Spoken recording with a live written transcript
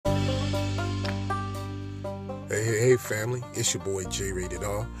Hey family, it's your boy J Rated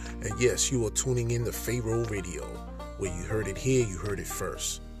R, and yes, you are tuning in to Pharaoh Radio, where you heard it here, you heard it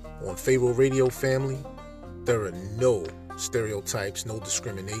first. On Pharaoh Radio, family, there are no stereotypes, no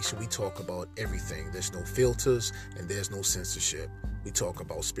discrimination. We talk about everything. There's no filters and there's no censorship. We talk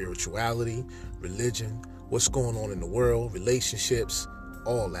about spirituality, religion, what's going on in the world, relationships,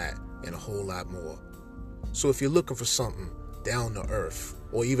 all that, and a whole lot more. So if you're looking for something down to earth,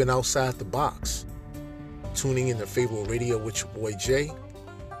 or even outside the box, tuning in to Pharaoh Radio with your boy Jay,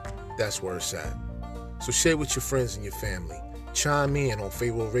 that's where it's at. So share with your friends and your family. Chime in on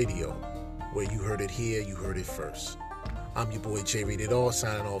Pharaoh Radio, where you heard it here, you heard it first. I'm your boy J Rated R,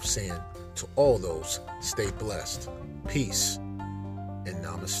 signing off saying to all those, stay blessed, peace, and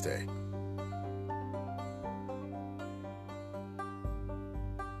namaste.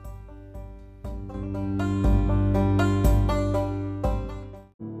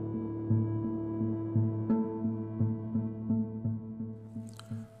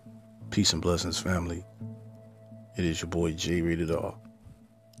 Peace and blessings, family. It is your boy J Rated R,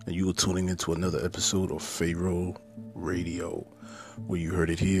 and you are tuning into another episode of Pharaoh Radio, where you heard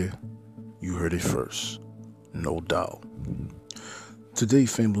it here, you heard it first, no doubt. Today,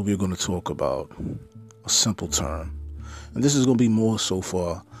 family, we're going to talk about a simple term, and this is going to be more so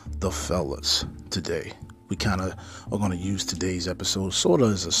for the fellas today. We kind of are going to use today's episode sort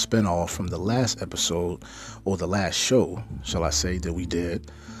of as a spinoff from the last episode, or the last show, shall I say, that we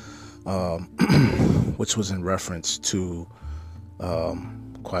did. Which was in reference to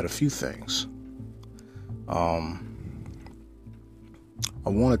quite a few things. I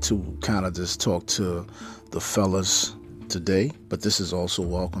wanted to kind of just talk to the fellas today, but this is also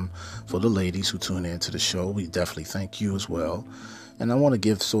welcome for the ladies who tune in to the show. We definitely thank you as well. And I want to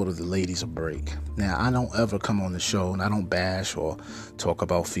give sort of the ladies a break. Now, I don't ever come on the show and I don't bash or talk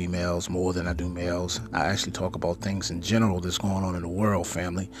about females more than I do males. I actually talk about things in general that's going on in the world,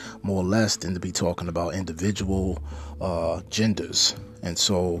 family, more or less than to be talking about individual genders. And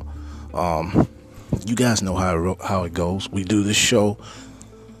so, you guys know how it goes. We do this show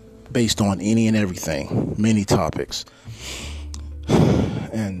based on any and everything, many topics.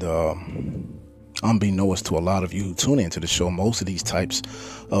 And, unbeknownst to a lot of you who tune into the show, most of these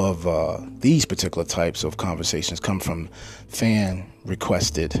particular types of conversations come from fan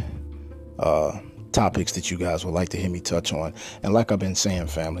requested topics that you guys would like to hear me touch on. And like I've been saying,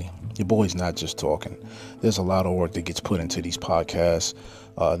 family, your boy's not just talking. There's a lot of work that gets put into these podcasts.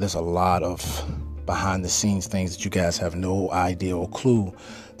 There's a lot of behind the scenes things that you guys have no idea or clue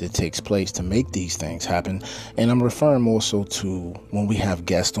that takes place to make these things happen. And I'm referring more so to when we have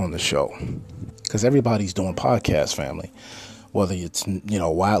guests on the show. Because everybody's doing podcasts, family, whether it's,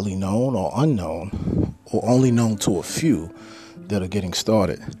 widely known or unknown, or only known to a few that are getting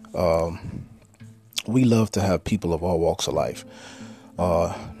started. We love to have people of all walks of life,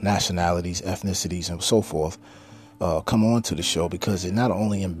 nationalities, ethnicities, and so forth, come on to the show, because it not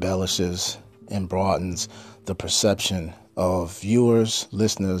only embellishes and broadens the perception of viewers,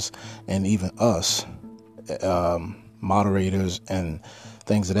 listeners, and even us, moderators and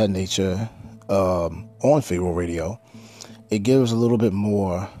things of that nature, on Pharaoh Radio. It gives a little bit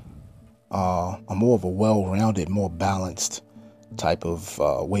more of a well-rounded, more balanced type of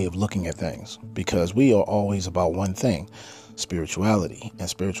way of looking at things, because we are always about one thing, spirituality. And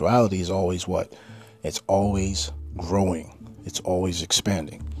spirituality is always what? It's always growing. It's always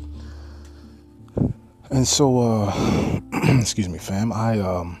expanding. And so, excuse me, fam,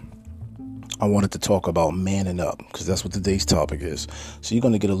 I wanted to talk about manning up, because that's what today's topic is. So you're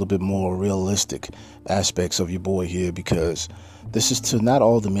going to get a little bit more realistic aspects of your boy here, because this is to not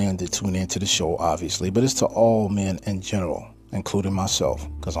all the men that tune into the show, obviously, but it's to all men in general, including myself,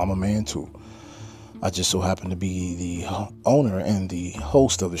 because I'm a man too. I just so happen to be the owner and the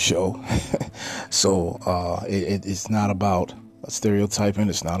host of the show. So it's not about stereotyping.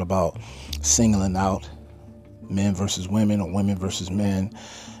 It's not about singling out men versus women or women versus men.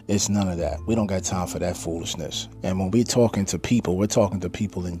 It's none of that. We don't got time for that foolishness. And when we're talking to people, we're talking to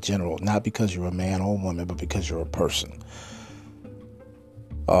people in general, not because you're a man or a woman, but because you're a person.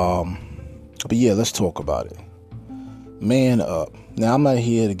 But yeah, let's talk about it. Man up. Now, I'm not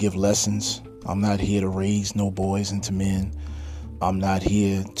here to give lessons. I'm not here to raise no boys into men. I'm not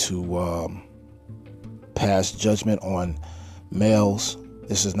here to pass judgment on males.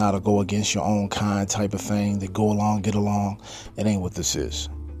 This is not a go against your own kind type of thing. They go along, get along. It ain't what this is.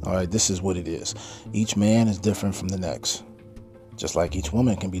 All right, this is what it is. Each man is different from the next, just like each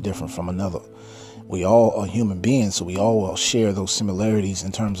woman can be different from another. We all are human beings, so we all share those similarities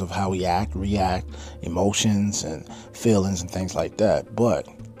in terms of how we act, react, emotions, and feelings and things like that. But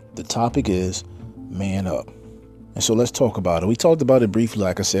the topic is man up. And so let's talk about it. We talked about it briefly,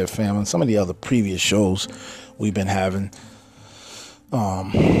 like I said, fam, on some of the other previous shows we've been having.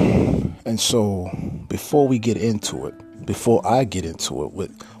 And so before I get into it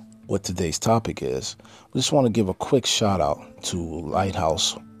with what today's topic is, we just want to give a quick shout out to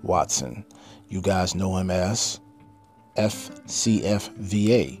Lighthouse Watson. You guys know him as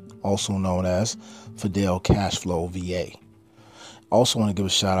FCFVA, also known as Fidel Cashflow VA. Also want to give a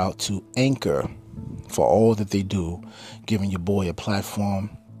shout out to Anchor for all that they do, giving your boy a platform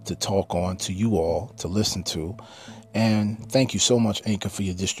to talk on, to you all to listen to. And thank you so much, Anchor, for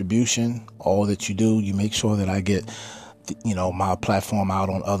your distribution. All that you do, you make sure that I get my platform out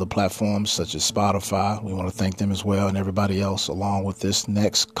on other platforms such as Spotify. We want to thank them as well, and everybody else along with this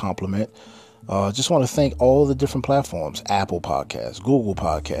next compliment. Just want to thank all the different platforms: Apple Podcasts, Google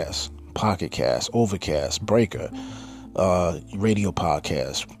Podcasts, Pocket Cast, Overcast, Breaker, Radio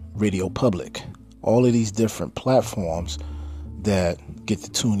Podcast, Radio Public, all of these different platforms that get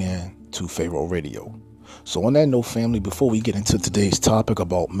to tune in to Pharaoh Radio. So on that note, family, before we get into today's topic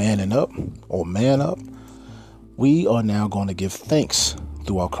about manning up or man up, we are now going to give thanks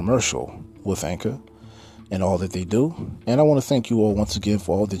through our commercial with Anchor and all that they do. And I want to thank you all once again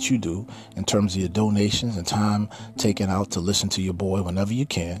for all that you do in terms of your donations and time taken out to listen to your boy whenever you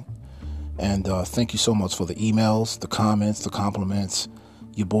can. And thank you so much for the emails, the comments, the compliments.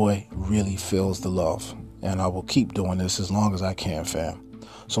 Your boy really feels the love. And I will keep doing this as long as I can, fam.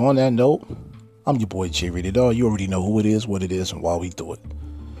 So on that note, I'm your boy J Rated R. You already know who it is, what it is, and why we do it.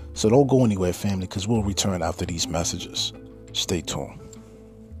 So don't go anywhere, family, because we'll return after these messages. Stay tuned.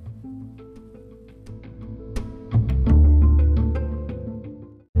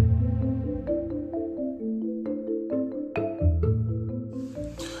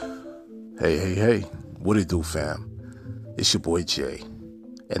 Hey, what it do, fam? It's your boy Jay.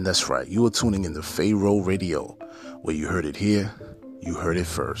 And that's right, you are tuning in to Pharaoh Radio, where you heard it here, you heard it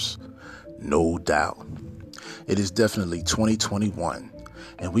first. No doubt. It is definitely 2021,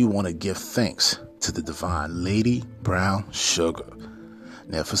 and we want to give thanks to the divine Lady Brown Sugar.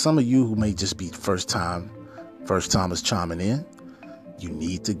 Now, for some of you who may just be first timers chiming in, you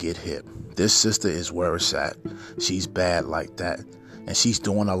need to get hip. This sister is where it's at. She's bad like that, and she's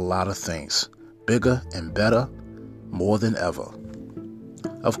doing a lot of things, bigger and better, more than ever.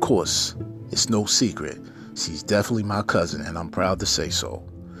 Of course, it's no secret, she's definitely my cousin, and I'm proud to say so.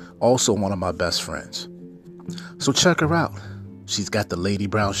 Also one of my best friends. So check her out. She's got the Lady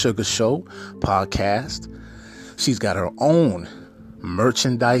Brown Sugar Show podcast. She's got her own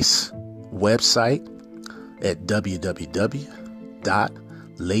merchandise website at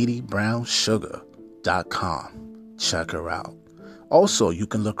www.ladybrownsugar.com. Check her out. Also, you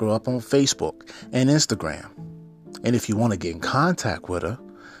can look her up on Facebook and Instagram. And if you want to get in contact with her,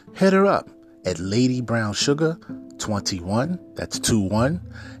 hit her up at ladybrownsugar21, that's 21,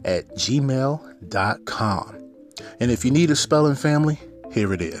 at gmail.com. And if you need a spelling, family,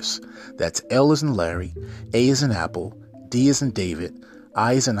 here it is. That's L as in Larry, A as in Apple, D as in David,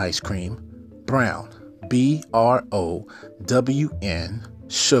 I as in ice cream, Brown, BROWN,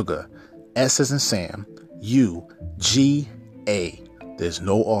 sugar, S as in Sam, UGA. There's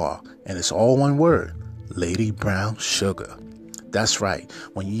no R, and it's all one word, Lady Brown Sugar. That's right.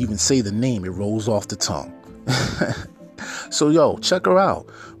 When you even say the name, it rolls off the tongue. So, check her out.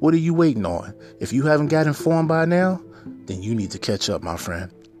 What are you waiting on? If you haven't got informed by now, then you need to catch up, my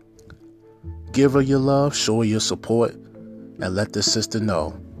friend. Give her your love, show her your support, and let this sister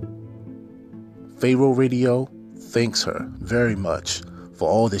know. Pharaoh Radio thanks her very much for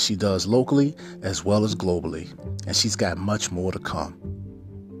all that she does locally as well as globally. And she's got much more to come.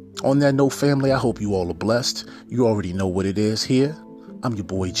 On that note, family, I hope you all are blessed. You already know what it is here. I'm your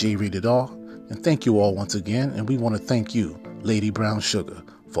boy J Rated R, and thank you all once again. And we want to thank you, Lady Brown Sugar,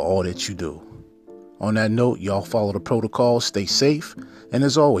 for all that you do. On that note, y'all follow the protocol, stay safe, and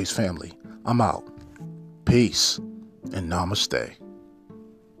as always, family, I'm out. Peace and namaste.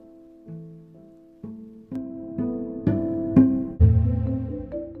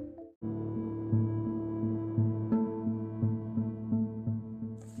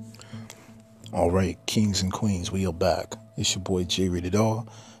 All right, kings and queens, we are back. It's your boy J Rated R,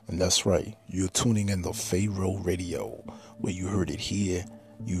 and that's right, you're tuning in to Pharaoh Radio, where you heard it here,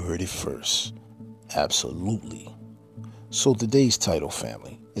 you heard it first. Absolutely. So today's title,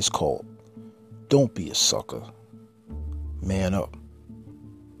 family, is called Don't Be a Sucker, Man Up.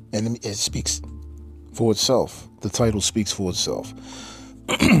 And it speaks for itself. The title speaks for itself.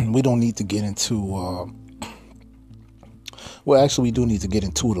 We don't need to get into... Well, actually, we do need to get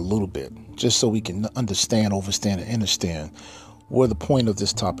into it a little bit, just so we can understand, overstand, and understand where the point of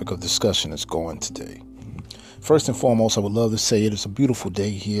this topic of discussion is going today. First and foremost, I would love to say it is a beautiful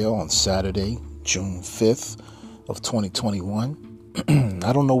day here on Saturday, June 5th of 2021.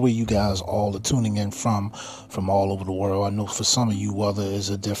 I don't know where you guys all are tuning in from all over the world. I know for some of you, weather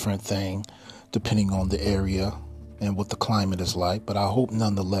is a different thing depending on the area and what the climate is like. But I hope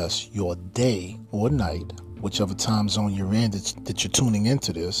nonetheless your day or night, whichever time zone you're in that you're tuning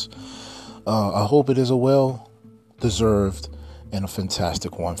into this, I hope it is a well-deserved and a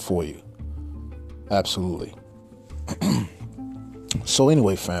fantastic one for you. Absolutely. So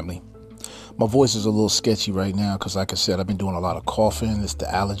anyway, family, my voice is a little sketchy right now because, like I said, I've been doing a lot of coughing. It's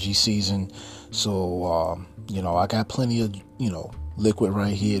the allergy season. So, I got plenty of, liquid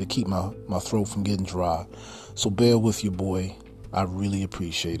right here to keep my throat from getting dry. So bear with you, boy. I really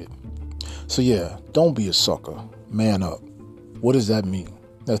appreciate it. So, yeah, don't be a sucker. Man up. What does that mean?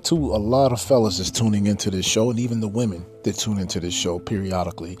 Now, a lot of fellas is tuning into this show, and even the women that tune into this show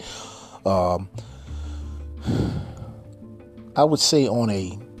periodically. I would say on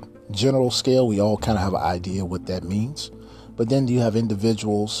a general scale, we all kind of have an idea what that means. But then you have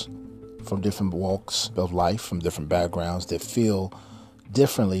individuals from different walks of life, from different backgrounds that feel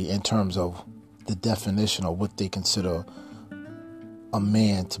differently in terms of the definition of what they consider a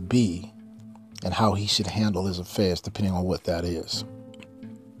man to be and how he should handle his affairs, depending on what that is.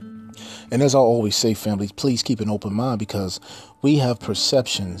 And as I always say, families, please keep an open mind because we have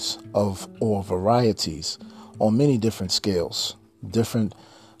perceptions of or varieties on many different scales, different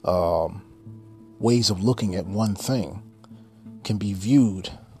ways of looking at one thing can be viewed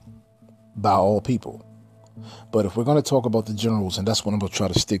by all people. But if we're going to talk about the generals, and that's what I'm going to try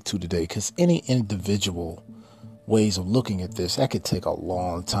to stick to today, because any individual ways of looking at this, that could take a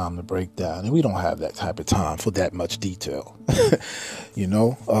long time to break down. And we don't have that type of time for that much detail.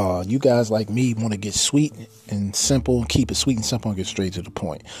 You guys like me want to get sweet and simple and keep it sweet and simple and get straight to the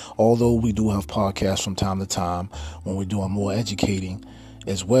point. Although we do have podcasts from time to time when we're doing more educating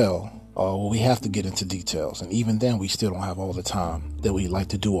as well, we have to get into details. And even then, we still don't have all the time that we like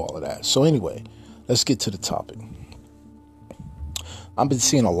to do all of that. So anyway, let's get to the topic. I've been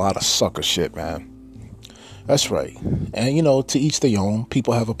seeing a lot of sucker shit, man. That's right. And, to each their own.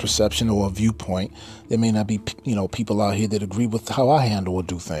 People have a perception or a viewpoint. There may not be, people out here that agree with how I handle or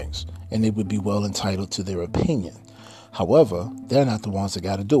do things. And they would be well entitled to their opinion. However, they're not the ones that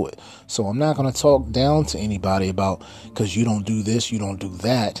got to do it. So I'm not going to talk down to anybody about because you don't do this, you don't do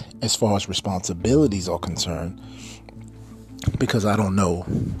that as far as responsibilities are concerned. Because I don't know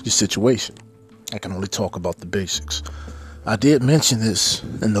the situation. I can only talk about the basics. I did mention this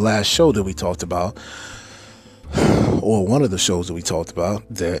in the last show that we talked about, or one of the shows that we talked about,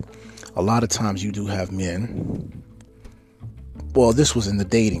 that a lot of times you do have men. Well, this was in the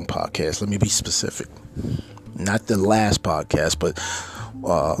dating podcast. Let me be specific. Not the last podcast, but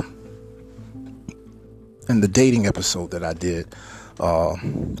in the dating episode that I did,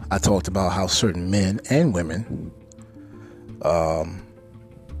 I talked about how certain men and women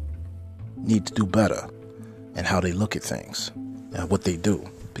need to do better and how they look at things and what they do.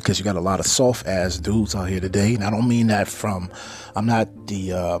 Because you got a lot of soft ass dudes out here today. And I don't mean that I'm not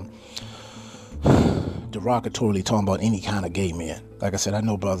derogatorily talking about any kind of gay man. Like I said, I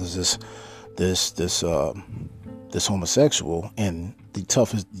know brothers this homosexual and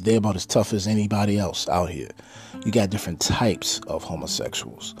they're about as tough as anybody else out here. You got different types of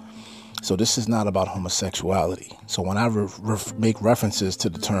homosexuals. So this is not about homosexuality. So when I make references to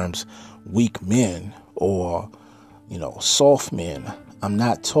the terms weak men or, soft men, I'm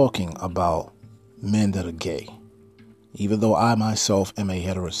not talking about men that are gay. Even though I myself am a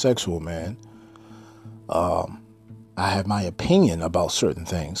heterosexual man, I have my opinion about certain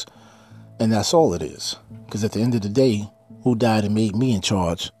things. And that's all it is. Because at the end of the day, who died and made me in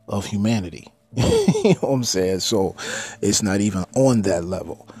charge of humanity? You know what I'm saying? So it's not even on that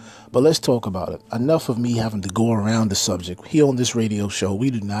level. But let's talk about it. Enough of me having to go around the subject. Here on this radio show, we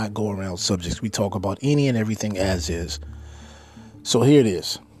do not go around subjects. We talk about any and everything as is. So here it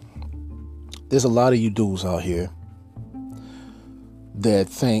is. There's a lot of you dudes out here that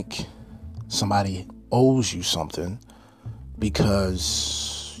think somebody owes you something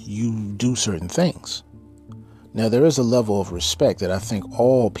because you do certain things. Now, there is a level of respect that I think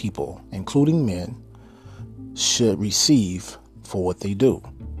all people, including men, should receive for what they do.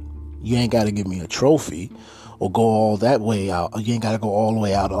 You ain't got to give me a trophy or go all that way out. You ain't got to go all the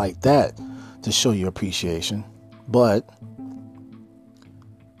way out like that to show your appreciation. But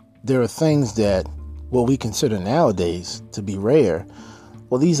there are things that what we consider nowadays to be rare.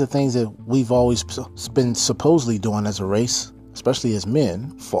 Well, these are things that we've always been supposedly doing as a race, especially as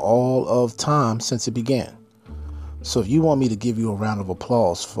men, for all of time since it began. So if you want me to give you a round of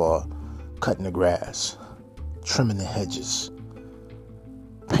applause for cutting the grass, trimming the hedges,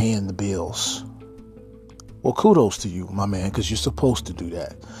 paying the bills. Well, kudos to you, my man, because you're supposed to do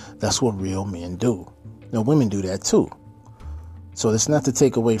that. That's what real men do. Now, women do that too. So it's not to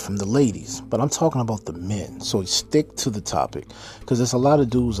take away from the ladies, but I'm talking about the men. So stick to the topic, because there's a lot of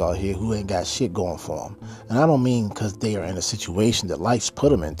dudes out here who ain't got shit going for them. And I don't mean because they are in a situation that life's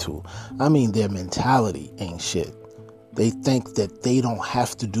put them into. I mean their mentality ain't shit. They think that they don't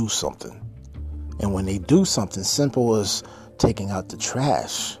have to do something. And when they do something simple as taking out the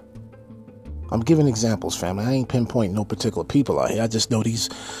trash. I'm giving examples, family. I ain't pinpointing no particular people out here. I just know these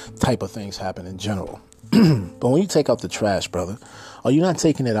type of things happen in general. But when you take out the trash, brother, are you not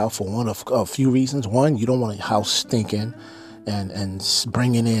taking it out for one of a few reasons? One, you don't want your house stinking and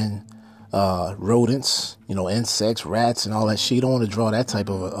bringing in rodents, insects, rats, and all that shit. You don't want to draw that type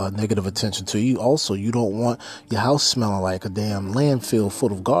of negative attention to you. Also, you don't want your house smelling like a damn landfill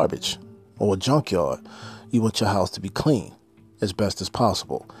full of garbage or a junkyard. You want your house to be clean as best as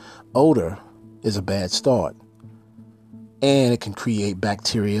possible. Odor is a bad start. And it can create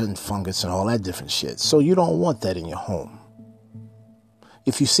bacteria and fungus and all that different shit. So you don't want that in your home.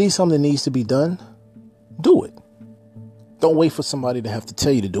 If you see something that needs to be done, do it. Don't wait for somebody to have to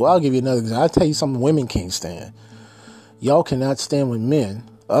tell you to do it. I'll give you another example. I'll tell you something women can't stand. Y'all cannot stand when men,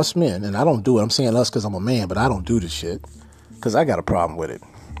 us men, and I don't do it. I'm saying us because I'm a man, but I don't do this shit because I got a problem with it.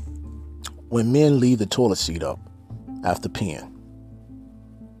 When men leave the toilet seat up after peeing.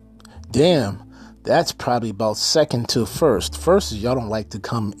 Damn. That's probably about second to first. First is y'all don't like to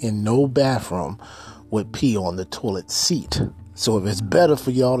come in no bathroom with pee on the toilet seat. So if it's better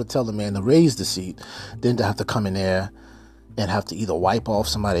for y'all to tell the man to raise the seat than to have to come in there and have to either wipe off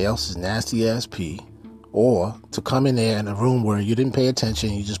somebody else's nasty ass pee, or to come in there in a room where you didn't pay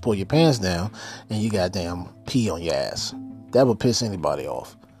attention, you just pull your pants down and you got damn pee on your ass. That would piss anybody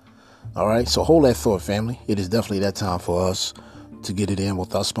off. All right, so hold that thought, family. It is definitely that time for us to get it in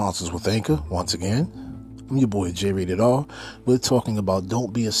with our sponsors with Anchor. Once again, I'm your boy J Rated R. We're talking about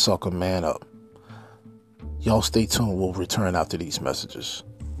Don't Be a Sucker, Man Up. Y'all stay tuned. We'll return after these messages.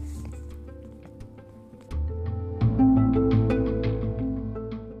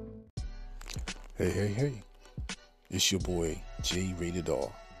 Hey. It's your boy J Rated R.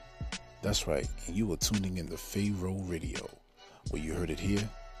 That's right. And you are tuning in to Pharaoh Radio. Where you heard it here,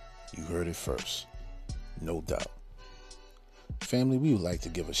 you heard it first. No doubt. Family, we would like to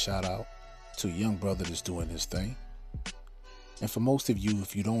give a shout out to a young brother that's doing his thing. And for most of you,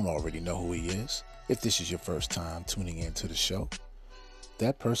 if you don't already know who he is, if this is your first time tuning into the show,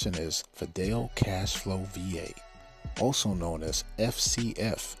 that person is Fidel Cashflow VA, also known as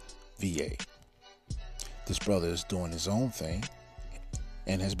FCF VA. This brother is doing his own thing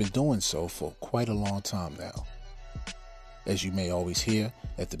and has been doing so for quite a long time now. As you may always hear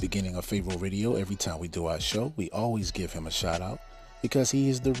at the beginning of Pharaoh Radio, every time we do our show, we always give him a shout out because he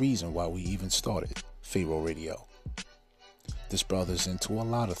is the reason why we even started Pharaoh Radio. This brother's into a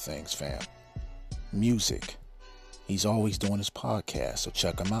lot of things, fam. Music. He's always doing his podcast, so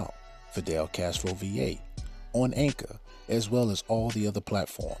check him out. Fidel Castro VA on Anchor, as well as all the other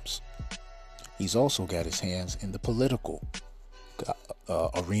platforms. He's also got his hands in the political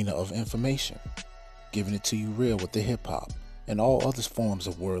arena of information, giving it to you real with the hip-hop and all other forms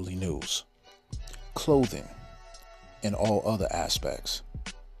of worldly news, clothing, and all other aspects.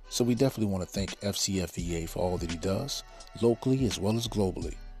 So we definitely want to thank FCFVA for all that he does, locally as well as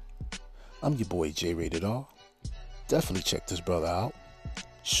globally. I'm your boy J Rated R. Definitely check this brother out.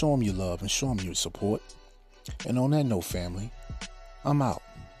 Show him your love and show him your support. And on that note, family, I'm out.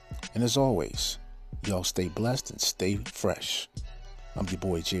 And as always, y'all stay blessed and stay fresh. I'm your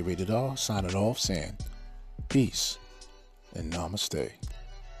boy J Rated R, signing off saying peace and namaste.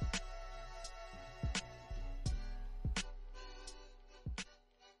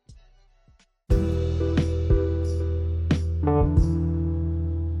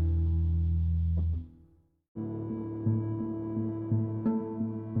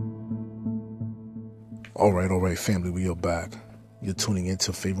 All right, family, we are back. You're tuning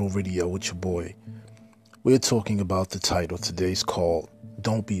into Pharaoh Radio with your boy. We're talking about the title today's called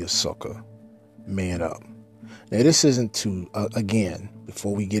Don't Be a Sucker, Man Up. Now, this isn't to, again,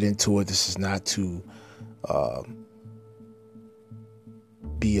 before we get into it, this is not to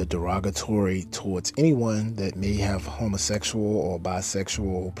be a derogatory towards anyone that may have homosexual or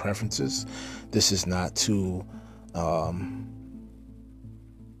bisexual preferences. This is not to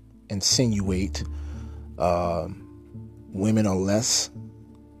insinuate women are less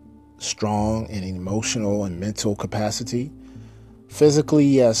strong in emotional and mental capacity. Physically,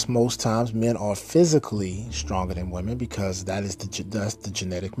 yes, most times men are physically stronger than women because that's the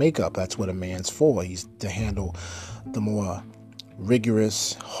genetic makeup. That's what a man's for. He's to handle the more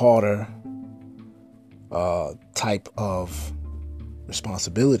rigorous, harder type of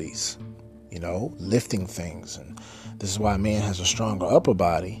responsibilities, lifting things. And this is why a man has a stronger upper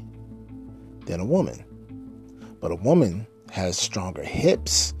body than a woman. But a woman has stronger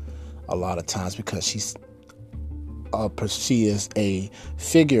hips a lot of times because she is a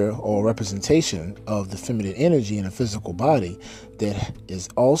figure or representation of the feminine energy in a physical body that is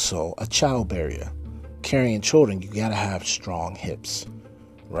also a child barrier. Carrying children, you gotta have strong hips,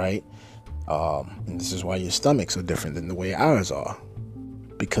 right? And this is why your stomachs are different than the way ours are,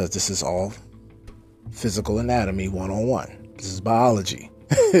 because this is all physical anatomy 101. This is biology.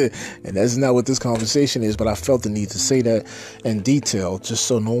 And that's not what this conversation is, but I felt the need to say that in detail just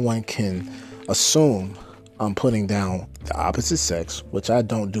so no one can assume I'm putting down the opposite sex, which I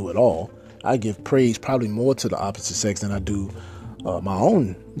don't do at all. I give praise probably more to the opposite sex than I do my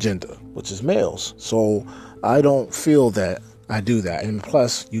own gender, which is males. So I don't feel that I do that. And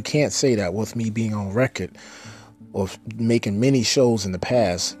plus, you can't say that with me being on record or making many shows in the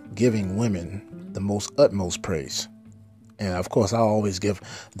past giving women the utmost praise. And of course, I always give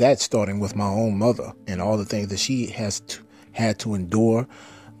that starting with my own mother and all the things that she had to endure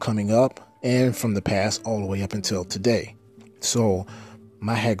coming up and from the past all the way up until today. So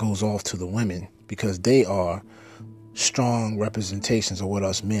my hat goes off to the women because they are strong representations of what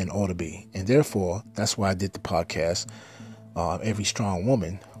us men ought to be. And therefore, that's why I did the podcast. Every strong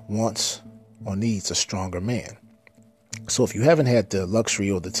woman wants or needs a stronger man. So if you haven't had the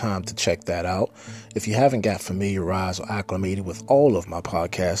luxury or the time to check that out, if you haven't got familiarized or acclimated with all of my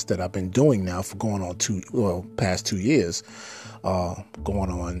podcasts that I've been doing now for going on past 2 years,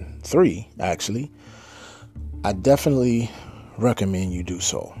 going on 3 actually, I definitely recommend you do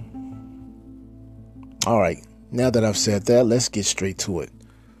so. All right, now that I've said that, let's get straight to it.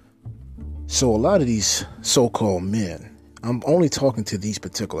 So a lot of these so-called men, I'm only talking to these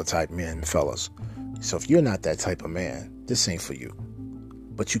particular type men, fellas. So if you're not that type of man, this ain't for you.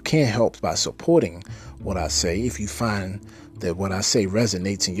 But you can't help by supporting what I say. If you find that what I say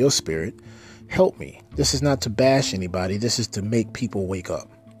resonates in your spirit, help me. This is not to bash anybody. This is to make people wake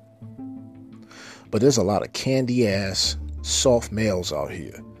up. But there's a lot of candy-ass, soft males out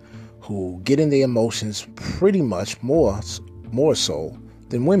here who get in their emotions pretty much more so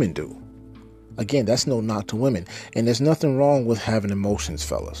than women do. Again, that's no knock to women. And there's nothing wrong with having emotions,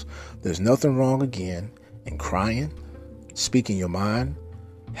 fellas. There's nothing wrong, again, in crying, speaking your mind,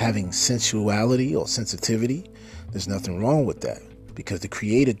 having sensuality or sensitivity. There's nothing wrong with that because the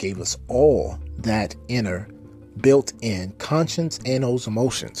Creator gave us all that inner, built-in conscience and those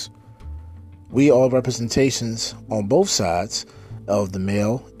emotions. We are representations on both sides of the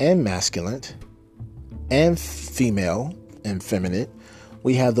male and masculine and female and feminine.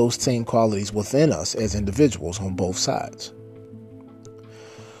 We have those same qualities within us as individuals on both sides.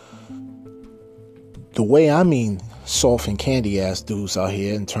 The way I mean soft and candy ass dudes out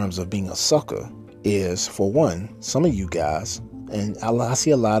here in terms of being a sucker is, for one, some of you guys, and I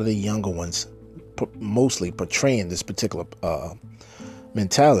see a lot of the younger ones mostly portraying this particular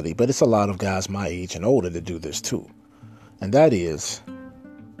mentality, but it's a lot of guys my age and older that do this too. And that is,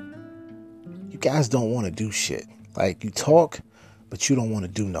 you guys don't want to do shit. Like, you talk, but you don't want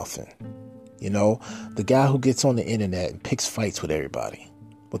to do nothing. The guy who gets on the internet and picks fights with everybody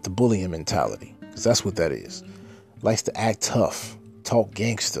with the bullying mentality, because that's what that is. Likes to act tough, talk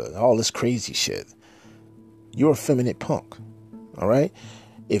gangster, all this crazy shit. You're a feminine punk, all right?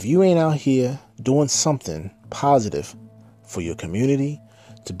 If you ain't out here doing something positive for your community,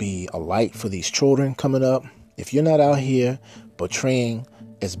 to be a light for these children coming up, if you're not out here portraying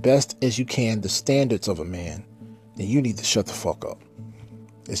as best as you can the standards of a man, then you need to shut the fuck up.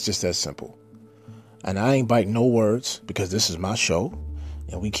 It's just that simple. And I ain't biting no words because this is my show.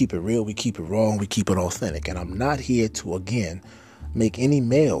 And we keep it real, we keep it raw, and we keep it authentic. And I'm not here to, again, make any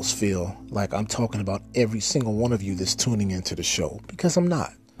males feel like I'm talking about every single one of you that's tuning into the show. Because I'm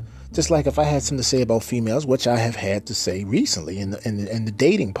not. Just like if I had something to say about females, which I have had to say recently in the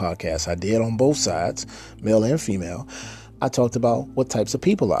dating podcast I did on both sides, male and female, I talked about what types of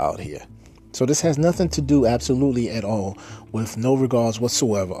people are out here. So this has nothing to do absolutely at all with no regards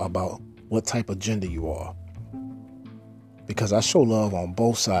whatsoever about what type of gender you are. Because I show love on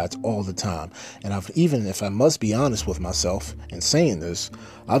both sides all the time. And even if I must be honest with myself in saying this,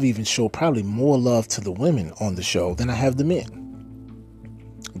 I've even showed probably more love to the women on the show than I have the men.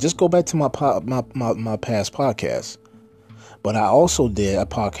 Just go back to my past podcasts. But I also did a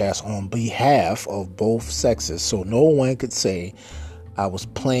podcast on behalf of both sexes, so no one could say I was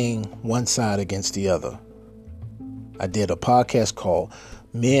playing one side against the other. I did a podcast called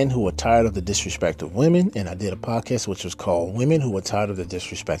Men Who Are Tired of the Disrespect of Women, and I did a podcast which was called Women Who Are Tired of the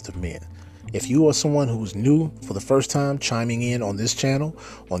Disrespect of Men. If you are someone who's new for the first time chiming in on this channel,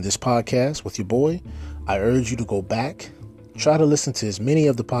 on this podcast with your boy, I urge you to go back. Try to listen to as many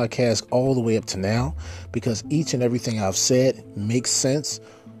of the podcasts all the way up to now, because each and everything I've said makes sense,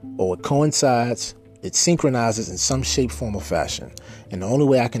 or it coincides, it synchronizes in some shape, form, or fashion. And the only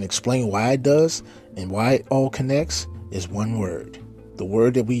way I can explain why it does and why it all connects is one word. The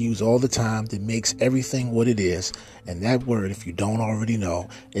word that we use all the time that makes everything what it is. And that word, if you don't already know,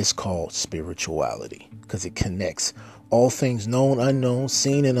 is called spirituality, because it connects all things known, unknown,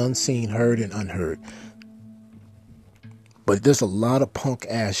 seen and unseen, heard and unheard. But there's a lot of punk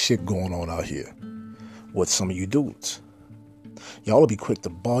ass shit going on out here with some of you dudes. Y'all will be quick to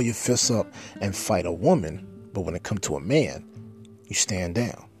ball your fists up and fight a woman, but when it comes to a man, you stand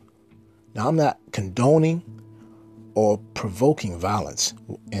down. Now, I'm not condoning or provoking violence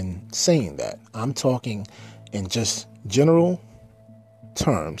in saying that. I'm talking in just general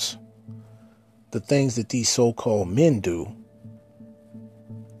terms, the things that these so-called men do,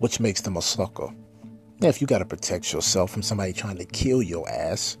 which makes them a sucker. Now, if you got to protect yourself from somebody trying to kill your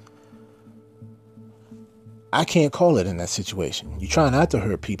ass, I can't call it in that situation. You try not to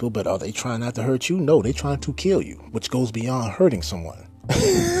hurt people, but are they trying not to hurt you? No, they're trying to kill you, which goes beyond hurting someone.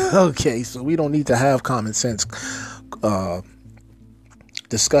 Okay, so we don't need to have common sense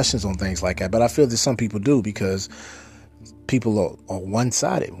discussions on things like that. But I feel that some people do, because people are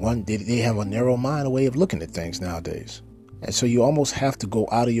one-sided. They have a narrow mind, a way of looking at things nowadays. And so you almost have to go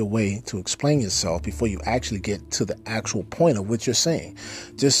out of your way to explain yourself before you actually get to the actual point of what you're saying.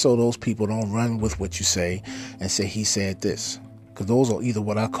 Just so those people don't run with what you say and say, he said this. Because those are either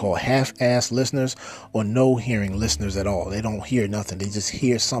what I call half-assed listeners or no-hearing listeners at all. They don't hear nothing. They just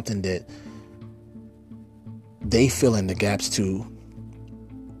hear something that they fill in the gaps to,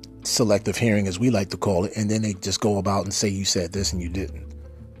 selective hearing as we like to call it, and then they just go about and say you said this and you didn't.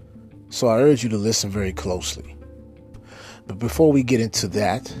 So I urge you to listen very closely. But before we get into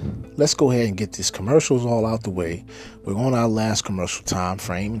that, let's go ahead and get these commercials all out the way. We're on our last commercial time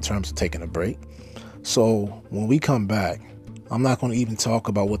frame in terms of taking a break. So when we come back, I'm not going to even talk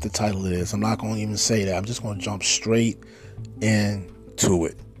about what the title is. I'm not going to even say that. I'm just going to jump straight into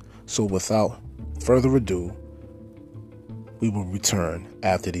it. So without further ado, we will return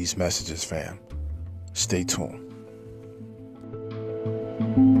after these messages, fam. Stay tuned.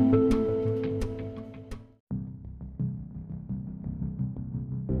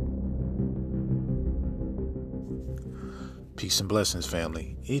 Peace and blessings,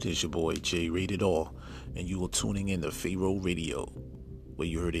 family. It is your boy, J Rated R, and you are tuning in to Pharaoh Radio. Where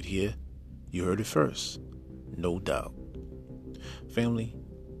you heard it here, you heard it first. No doubt. Family,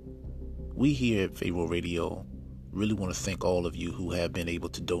 we here at Pharaoh Radio really want to thank all of you who have been able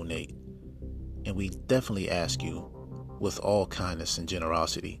to donate. And we definitely ask you, with all kindness and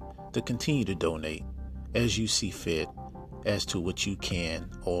generosity, to continue to donate as you see fit as to what you can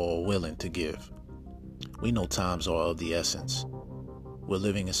or are willing to give. We know times are of the essence. We're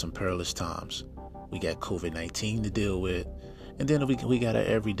living in some perilous times. We got COVID-19 to deal with, and then we got our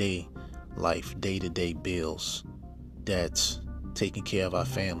everyday life, day-to-day bills, debts, taking care of our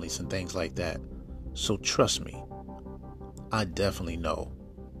families and things like that. So trust me, I definitely know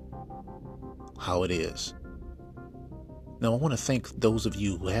how it is. Now, I want to thank those of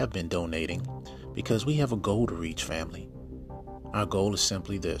you who have been donating, because we have a goal to reach, family. Our goal is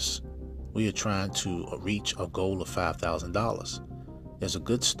simply this. We are trying to reach a goal of $5,000 as a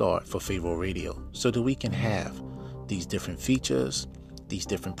good start for Pharaoh Radio, so that we can have these different features, these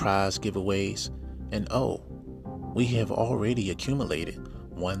different prize giveaways, and we have already accumulated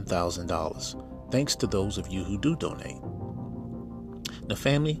 $1,000 thanks to those of you who do donate. Now,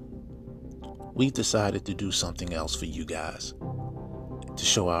 family, we've decided to do something else for you guys to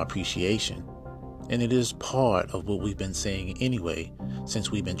show our appreciation, and it is part of what we've been saying anyway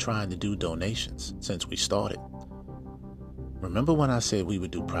since we've been trying to do donations since we started. Remember when I said we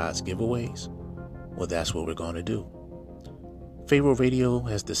would do prize giveaways? Well, that's what we're going to do. Pharaoh Radio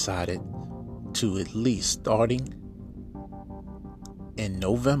has decided to, at least starting in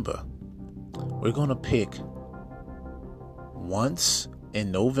November, we're going to pick once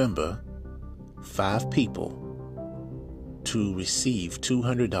in November 5 people to receive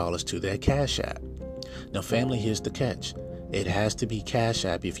 $200 to their Cash App. Now, family, here's the catch. It has to be Cash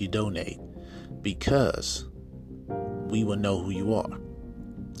App if you donate, because we will know who you are,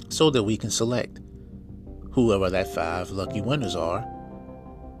 so that we can select whoever that 5 lucky winners are,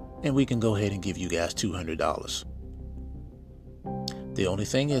 and we can go ahead and give you guys $200. The only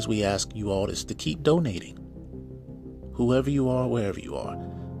thing is we ask you all is to keep donating. Whoever you are, wherever you are,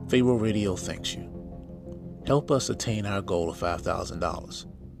 Pharaoh Radio thanks you. Help us attain our goal of $5,000.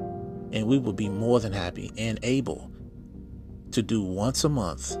 And we will be more than happy and able to do once a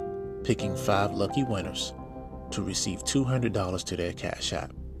month, picking 5 lucky winners to receive $200 to their Cash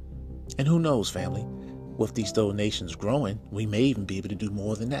App. And who knows, family, with these donations growing, we may even be able to do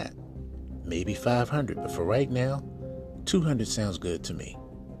more than that. Maybe 500, but for right now, 200 sounds good to me.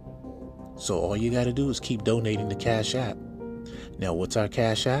 So all you got to do is keep donating to Cash App. Now, what's our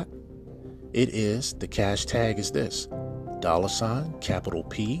Cash App? It is, the cash tag is this, $, capital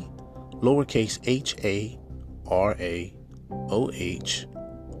P, lowercase HARAOHRADIO.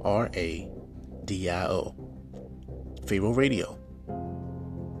 Pharaoh Radio.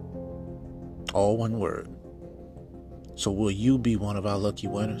 All one word. So will you be one of our lucky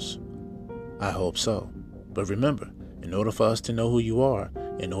winners? I hope so. But remember, in order for us to know who you are,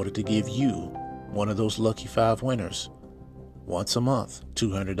 in order to give you one of those lucky 5 winners, once a month,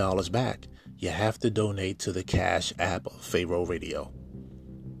 $200 back, you have to donate to the Cash App of Pharaoh Radio.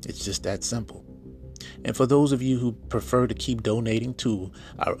 It's just that simple. And for those of you who prefer to keep donating to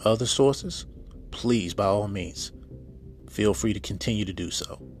our other sources, please, by all means, feel free to continue to do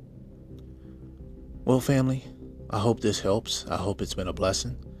so. Well, family, I hope this helps. I hope it's been a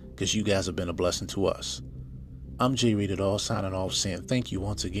blessing, because you guys have been a blessing to us. I'm J Rated R, signing off, saying thank you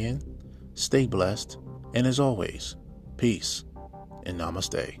once again. Stay blessed, and as always, peace and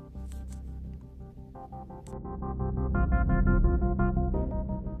namaste.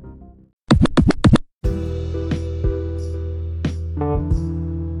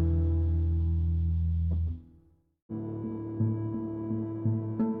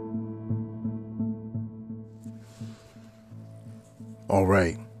 All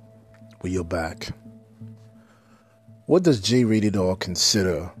right, we are back. What does J Rated R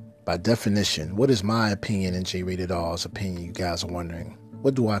consider, by definition? What is my opinion and J Rated R's opinion? You guys are wondering.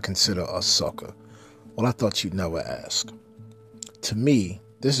 What do I consider a sucker? Well, I thought you'd never ask. To me,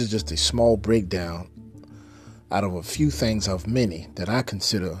 this is just a small breakdown out of a few things of many that I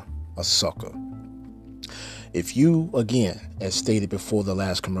consider a sucker. If you, again, as stated before the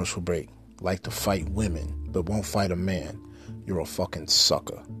last commercial break, like to fight women but won't fight a man, you're a fucking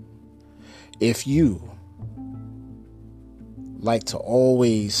sucker. If you like to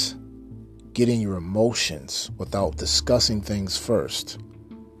always get in your emotions without discussing things first,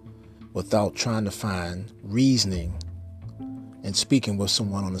 without trying to find reasoning and speaking with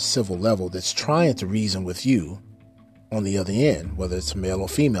someone on a civil level that's trying to reason with you on the other end, whether it's a male or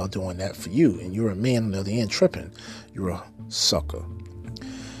female doing that for you, and you're a man on the other end tripping, you're a sucker.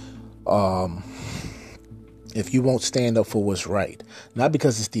 If you won't stand up for what's right, not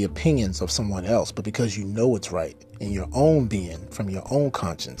because it's the opinions of someone else, but because you know it's right in your own being, from your own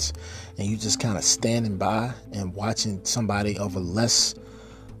conscience, and you just kind of standing by and watching somebody of a less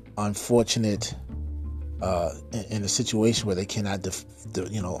unfortunate in a situation where they cannot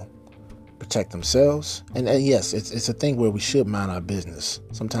protect themselves. And yes, it's a thing where we should mind our business.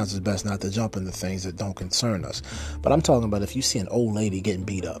 Sometimes it's best not to jump into things that don't concern us. But I'm talking about if you see an old lady getting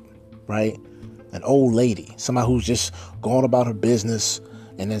beat up, right? An old lady, somebody who's just going about her business,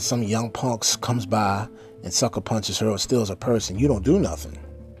 and then some young punks comes by and sucker punches her or steals her purse, and you don't do nothing,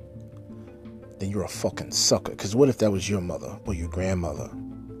 then you're a fucking sucker. Because what if that was your mother or your grandmother?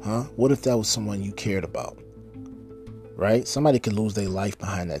 Huh? What if that was someone you cared about? Right? Somebody could lose their life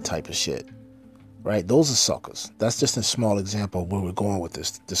behind that type of shit. Right? Those are suckers. That's just a small example of where we're going with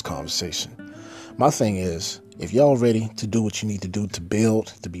this conversation. My thing is, if y'all ready to do what you need to do to build,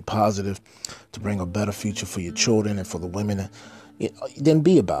 to be positive, to bring a better future for your children and for the women, then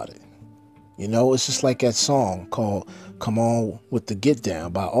be about it. You know, it's just like that song called Come On With The Get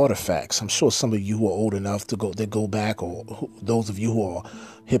Down by Artifacts. I'm sure some of you who are old enough to go back, or those of you who are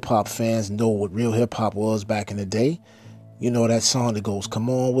hip-hop fans know what real hip-hop was back in the day. You know that song that goes, come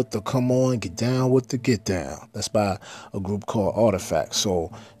on, get down with the get down. That's by a group called Artifacts.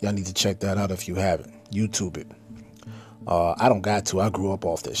 So y'all need to check that out if you haven't. YouTube it. I don't got to. I grew up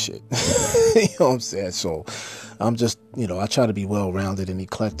off that shit. You know what I'm saying? So I'm just, I try to be well-rounded and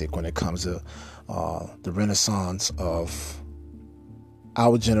eclectic when it comes to the renaissance of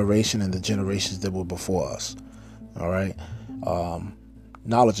our generation and the generations that were before us. All right?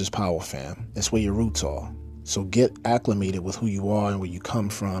 Knowledge is power, fam. That's where your roots are. So get acclimated with who you are and where you come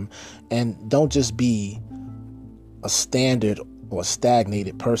from. And don't just be a standard or a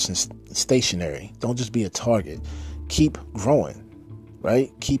stagnated person, stationary. Don't just be a target. Keep growing.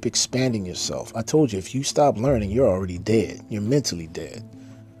 right? Keep expanding yourself. I told you, if you stop learning, you're already dead. You're mentally dead.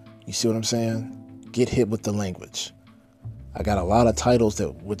 You see what I'm saying? Get hit with the language. I got a lot of titles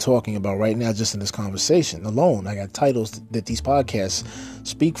that we're talking about right now just in this conversation alone. I got titles that these podcasts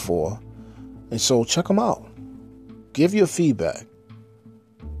speak for. And so check them out. Give your feedback.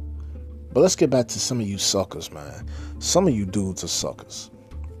 But let's get back to some of you suckers, man. Some of you dudes are suckers.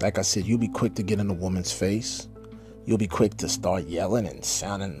 Like I said, you'll be quick to get in a woman's face. You'll be quick to start yelling and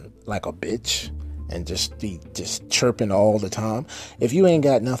sounding like a bitch and just chirping all the time. If you ain't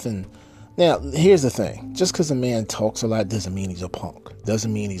got nothing. Now, here's the thing. Just because a man talks a lot doesn't mean he's a punk.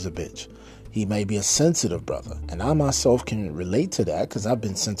 Doesn't mean he's a bitch. He may be a sensitive brother. And I myself can relate to that because I've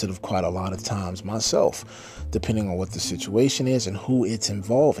been sensitive quite a lot of times myself, depending on what the situation is and who it's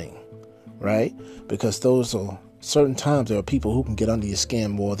involving, right? Because those are certain times there are people who can get under your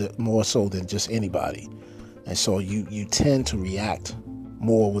skin more so than just anybody. And so you tend to react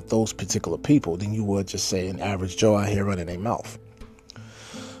more with those particular people than you would just say an average Joe out here running their mouth.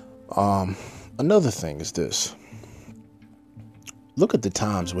 Another thing is this. Look at the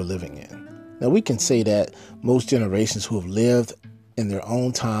times we're living in. Now, we can say that most generations who have lived in their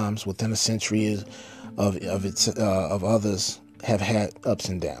own times within a century of others have had ups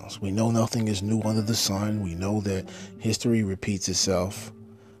and downs. We know nothing is new under the sun. We know that history repeats itself.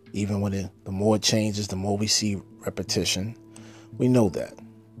 Even when the more it changes, the more we see repetition. We know that.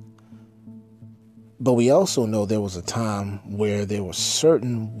 But we also know there was a time where there were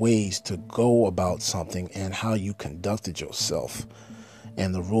certain ways to go about something and how you conducted yourself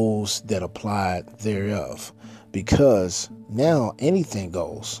and the rules that applied thereof. Because now anything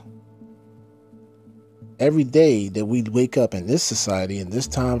goes. Every day that we wake up in this society, in this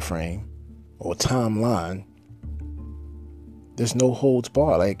time frame or timeline, there's no holds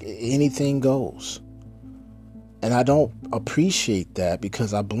barred. Like anything goes. And I don't appreciate that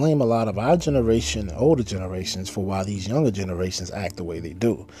because I blame a lot of our generation and older generations for why these younger generations act the way they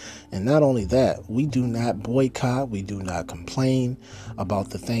do. And not only that, we do not boycott, we do not complain about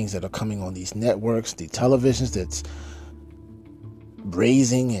the things that are coming on these networks, the televisions that's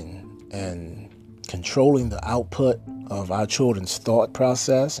raising and controlling the output of our children's thought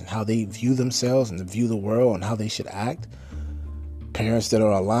process and how they view themselves and view the world and how they should act. Parents that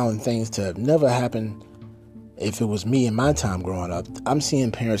are allowing things to never happen. If it was me in my time growing up, I'm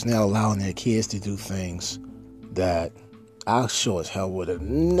seeing parents now allowing their kids to do things that I sure as hell would have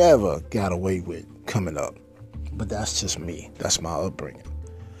never got away with coming up. But that's just me. That's my upbringing.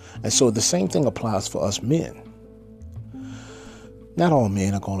 And so the same thing applies for us men. Not all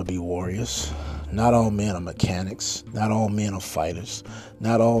men are going to be warriors. Not all men are mechanics. Not all men are fighters.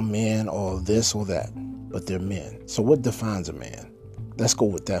 Not all men are this or that. But they're men. So what defines a man? Let's go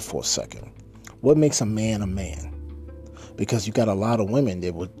with that for a second. What makes a man a man? Because you got a lot of women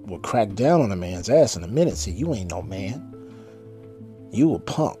that will crack down on a man's ass in a minute and say, you ain't no man. You a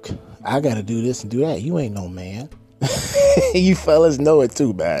punk. I got to do this and do that. You ain't no man. You fellas know it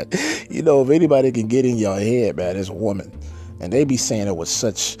too, man. You know, if anybody can get in your head, man, it's a woman. And they be saying it with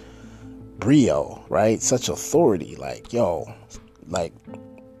such brio, right? Such authority. Like, yo, like,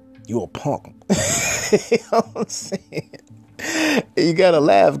 you a punk. You know what I'm saying? You gotta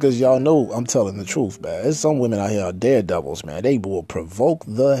laugh because y'all know I'm telling the truth, man. There's some women out here are daredevils, man. They will provoke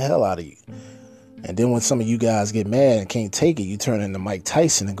the hell out of you. And then when some of you guys get mad and can't take it, you turn into Mike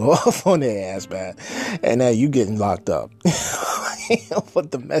Tyson and go off on their ass, man. And now you getting locked up for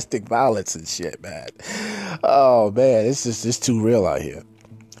domestic violence and shit, man. Oh, man, it's too real out here.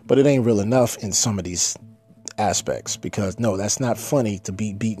 But it ain't real enough in some of these aspects because, no, that's not funny to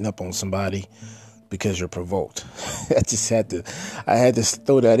be beating up on somebody because you're provoked. I had to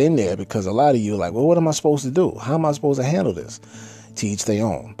throw that in there because a lot of you are like, well, what am I supposed to do? How am I supposed to handle this? To each their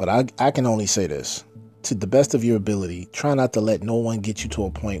own. But I can only say this. To the best of your ability, try not to let no one get you to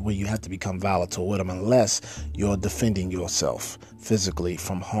a point where you have to become volatile with them unless you're defending yourself physically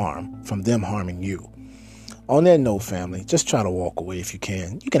from harm, from them harming you. On that note, family, just try to walk away if you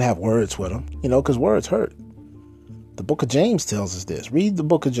can. You can have words with them, because words hurt. The book of James tells us this. Read the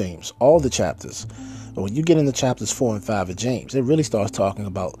book of James, all the chapters. And when you get into chapters 4 and 5 of James, it really starts talking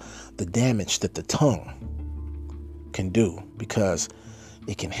about the damage that the tongue can do, because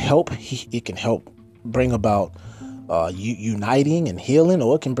it can help bring about uniting and healing,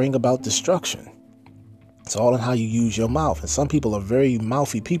 or it can bring about destruction. It's all in how you use your mouth. And some people are very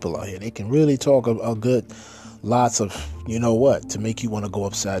mouthy people out here. They can really talk a good lots of to make you want to go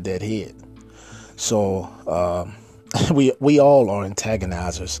upside that head. So we all are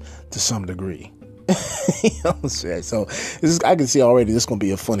antagonizers to some degree. You know what I'm saying? So I can see already this is going to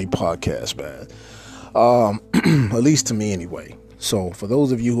be a funny podcast, man. At least to me anyway. So for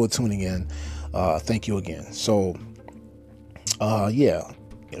those of you who are tuning in, thank you again. So,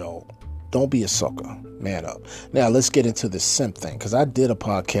 don't be a sucker. Man up. Now let's get into the simp thing, because I did a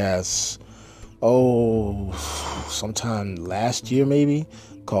podcast, sometime last year maybe,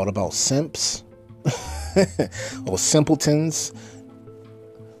 called about simps or simpletons,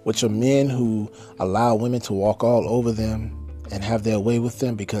 which are men who allow women to walk all over them and have their way with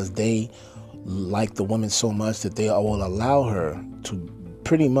them because they like the woman so much that they will allow her to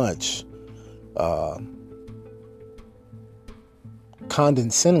pretty much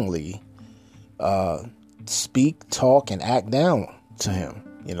condescendingly speak, talk, and act down to him,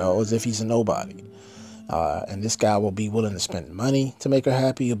 as if he's a nobody. And this guy will be willing to spend money to make her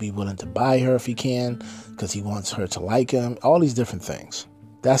happy. He'll be willing to buy her if he can, because he wants her to like him. All these different things.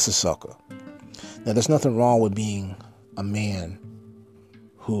 That's a sucker. Now, there's nothing wrong with being a man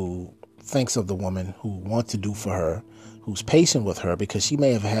who thinks of the woman, who wants to do for her, who's patient with her, because she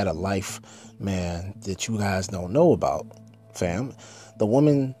may have had a life, man, that you guys don't know about, fam. The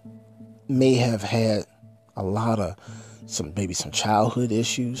woman may have had a lot of some childhood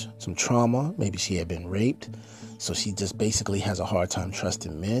issues, some trauma. Maybe she had been raped, so she just basically has a hard time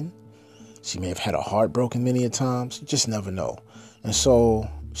trusting men. She may have had her heart broken many a times. You just never know. And so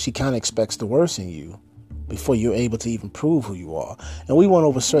she kind of expects the worst in you before you're able to even prove who you are. And we went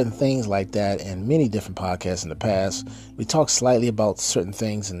over certain things like that in many different podcasts in the past. We talked slightly about certain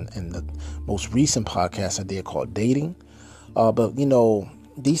things in the most recent podcast I did called dating. But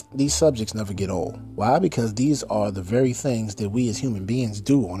these subjects never get old. Why? Because these are the very things that we as human beings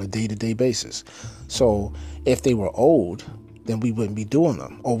do on a day-to-day basis. So if they were old, then we wouldn't be doing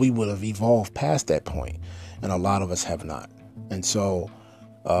them, or we would have evolved past that point. And a lot of us have not. And so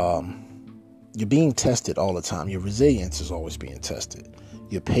you're being tested all the time. Your resilience is always being tested.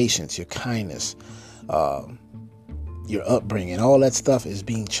 Your patience, your kindness, your upbringing, all that stuff is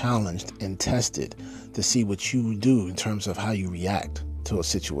being challenged and tested to see what you do in terms of how you react to a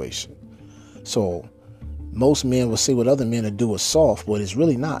situation. So most men will say what other men will do is soft, but it's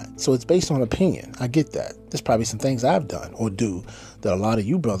really not. So it's based on opinion. I get that. There's probably some things I've done or do that a lot of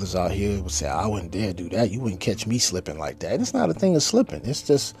you brothers out here would say, I wouldn't dare do that. You wouldn't catch me slipping like that. It's not a thing of slipping. It's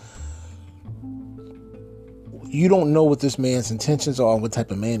just, you don't know what this man's intentions are, what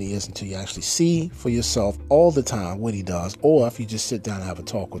type of man he is, until you actually see for yourself all the time what he does, or if you just sit down and have a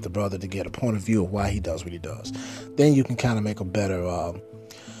talk with the brother to get a point of view of why he does what he does. Then you can kind of make a better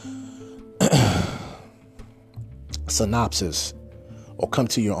synopsis, or come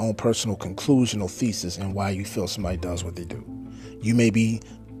to your own personal conclusion or thesis and why you feel somebody does what they do. You may be,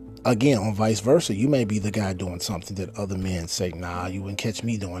 again, on vice versa, you may be the guy doing something that other men say, nah, you wouldn't catch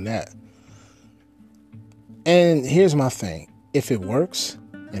me doing that. And here's my thing. If it works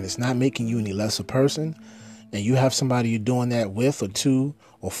and it's not making you any less a person, and you have somebody you're doing that with, or two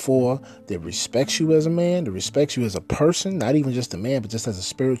or four, that respects you as a man, that respects you as a person, not even just a man, but just as a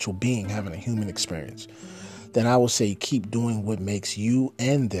spiritual being having a human experience, then I will say keep doing what makes you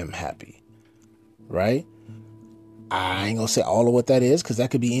and them happy, right? I ain't gonna say all of what that is, because that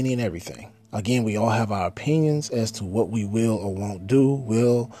could be any and everything. Again, we all have our opinions as to what we will or won't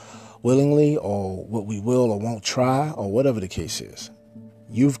do, willingly, or what we will or won't try, or whatever the case is.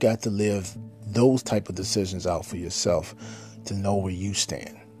 You've got to live those type of decisions out for yourself to know where you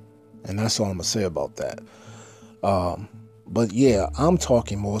stand. And that's all I'm gonna say about that. But yeah, I'm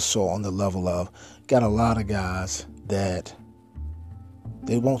talking more so on the level of, got a lot of guys that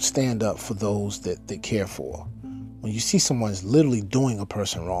they won't stand up for those that they care for. When you see someone's literally doing a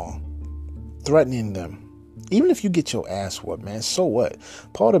person wrong, threatening them, even if you get your ass whooped, man, so what?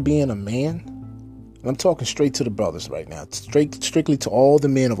 Part of being a man, and I'm talking straight to the brothers right now, strictly to all the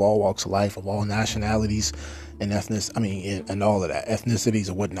men of all walks of life, of all nationalities and and all of that, ethnicities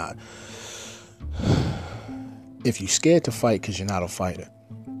or whatnot. If you're scared to fight because you're not a fighter,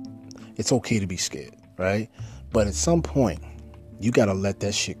 it's okay to be scared, right? But at some point, you got to let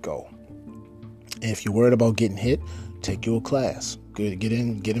that shit go. And if you're worried about getting hit, take your class. Get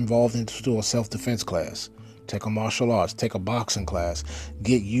involved into a self-defense class. Take a martial arts. Take a boxing class.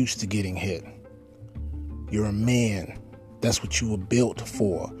 Get used to getting hit. You're a man. That's what you were built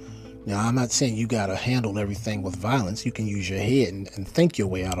for. Now, I'm not saying you got to handle everything with violence. You can use your head and think your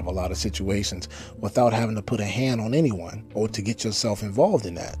way out of a lot of situations without having to put a hand on anyone or to get yourself involved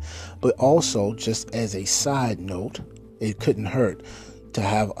in that. But also, just as a side note, it couldn't hurt to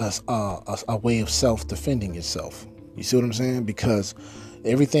have a way of self-defending yourself. You see what I'm saying? Because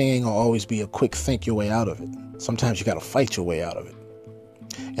everything ain't gonna always be a quick think your way out of it. Sometimes you got to fight your way out of it.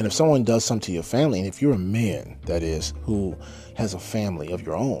 And if someone does something to your family, and if you're a man, that is, who has a family of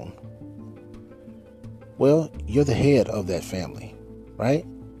your own, Well, you're the head of that family, right?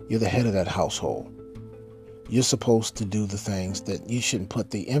 You're the head of that household. You're supposed to do the things that you shouldn't put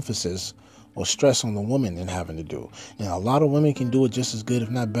the emphasis or stress on the woman in having to do. Now, a lot of women can do it just as good,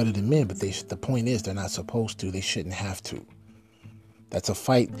 if not better than men, but the point is they're not supposed to. They shouldn't have to. That's a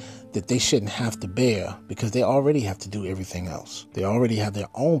fight that they shouldn't have to bear because they already have to do everything else. They already have their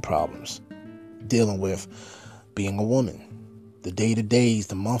own problems dealing with being a woman. The day-to-days,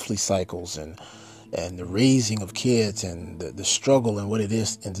 the monthly cycles, and the raising of kids, and the struggle and what it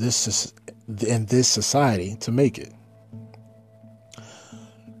is in this society to make it.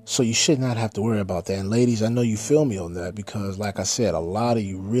 So you should not have to worry about that. And ladies, I know you feel me on that because, like I said, a lot of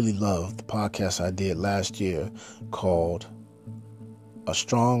you really loved the podcast I did last year called A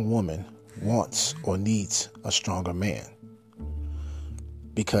Strong Woman Wants or Needs a Stronger Man.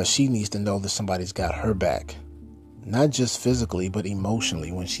 Because she needs to know that somebody's got her back. Not just physically, but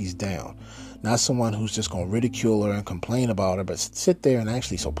emotionally when she's down. Not someone who's just going to ridicule her and complain about her, but sit there and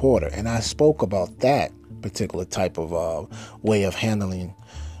actually support her. And I spoke about that particular type of way of handling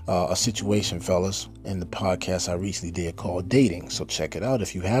a situation, fellas, in the podcast I recently did called Dating. So check it out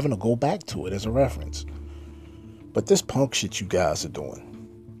if you haven't, or go back to it as a reference. But this punk shit you guys are doing,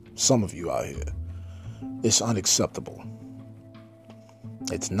 some of you out here, it's unacceptable.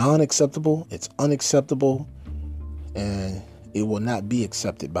 It's non-acceptable, it's unacceptable, and it will not be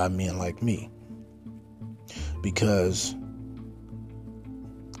accepted by men like me. Because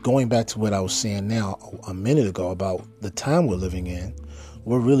going back to what I was saying now a minute ago about the time we're living in,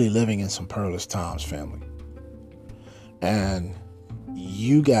 we're really living in some perilous times, family. And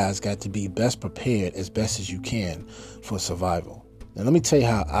you guys got to be best prepared as best as you can for survival. Now, let me tell you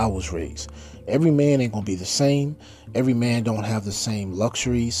how I was raised. Every man ain't going to be the same. Every man don't have the same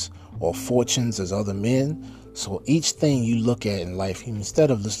luxuries or fortunes as other men. So each thing you look at in life,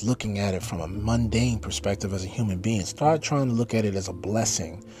 instead of just looking at it from a mundane perspective as a human being, start trying to look at it as a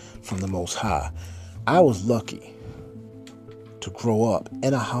blessing from the Most High. I was lucky to grow up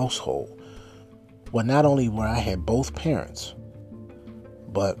in a household where not only where I had both parents,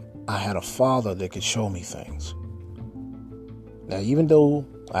 but I had a father that could show me things. Now, even though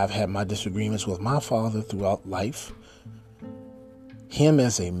I've had my disagreements with my father throughout life, him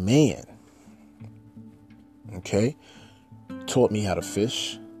as a man, okay, taught me how to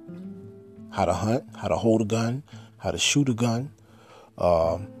fish, how to hunt, how to hold a gun, how to shoot a gun.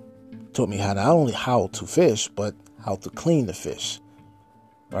 Taught me how not only how to fish, but how to clean the fish,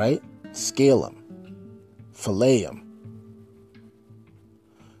 right? Scale them, fillet them.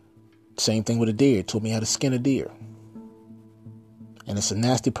 Same thing with a deer. Taught me how to skin a deer. And it's a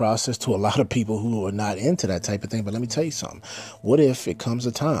nasty process to a lot of people who are not into that type of thing. But let me tell you something. What if it comes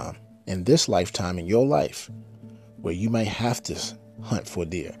a time in this lifetime, in your life, where you might have to hunt for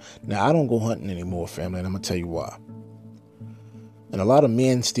deer? Now, I don't go hunting anymore, family, and I'm going to tell you why. And a lot of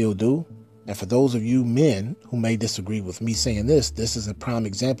men still do. And for those of you men who may disagree with me saying this is a prime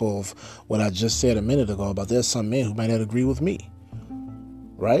example of what I just said a minute ago about there's some men who might not agree with me,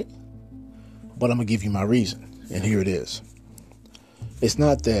 right? But I'm going to give you my reason, and here it is. It's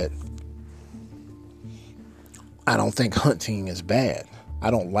not that I don't think hunting is bad. I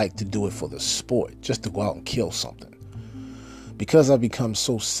don't like to do it for the sport, just to go out and kill something. Because I've become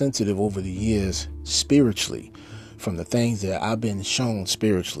so sensitive over the years spiritually, from the things that I've been shown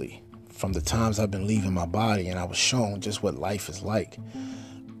spiritually, from the times I've been leaving my body, and I was shown just what life is like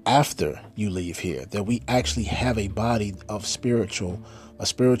after you leave here, that we actually have a body of a spiritual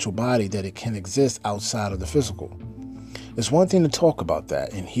body, that it can exist outside of the physical. It's one thing to talk about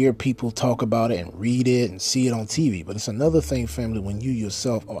that and hear people talk about it and read it and see it on TV, but it's another thing, family, when you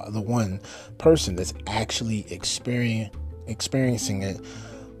yourself are the one person that's actually experiencing it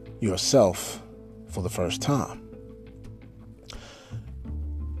yourself for the first time.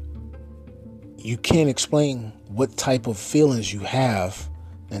 You can't explain what type of feelings you have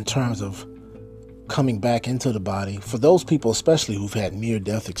in terms of coming back into the body. For those people, especially who've had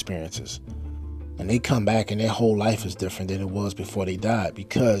near-death experiences, and they come back and their whole life is different than it was before they died,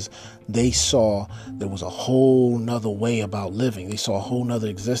 because they saw there was a whole nother way about living. They saw a whole nother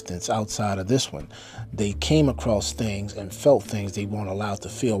existence outside of this one. They came across things and felt things they weren't allowed to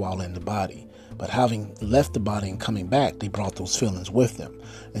feel while in the body. But having left the body and coming back, they brought those feelings with them.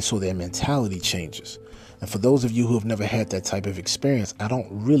 And so their mentality changes. And for those of you who have never had that type of experience, I don't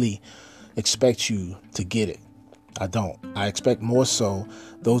really expect you to get it. I don't. I expect more so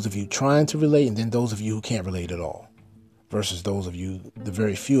those of you trying to relate, and then those of you who can't relate at all, versus those of you, the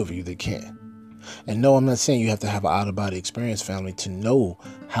very few of you that can. And no, I'm not saying you have to have an out-of-body experience, family, to know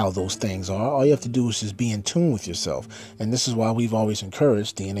how those things are. All you have to do is just be in tune with yourself. And this is why we've always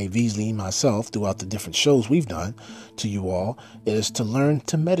encouraged, DNA Veasley, myself, throughout the different shows we've done to you all, is to learn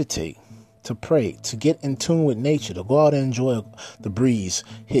to meditate, to pray, to get in tune with nature, to go out and enjoy the breeze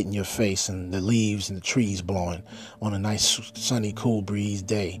hitting your face and the leaves and the trees blowing on a nice, sunny, cool breeze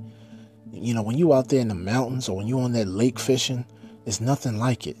day. You know, when you out there in the mountains or when you on that lake fishing, it's nothing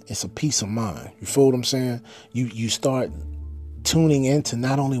like it. It's a peace of mind. You feel what I'm saying? You start tuning into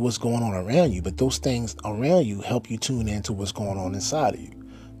not only what's going on around you, but those things around you help you tune into what's going on inside of you,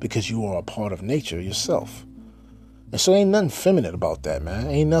 because you are a part of nature yourself. And so ain't nothing feminine about that, man.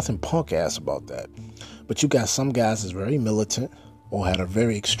 Ain't nothing punk ass about that. But you got some guys that's very militant or had a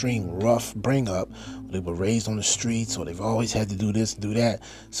very extreme rough bring up. They were raised on the streets, or they've always had to do this and do that.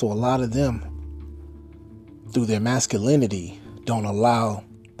 So a lot of them, through their masculinity, don't allow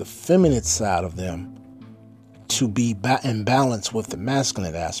the feminine side of them to be in balance with the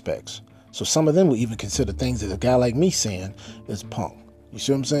masculine aspects. So some of them will even consider things that a guy like me saying is punk. You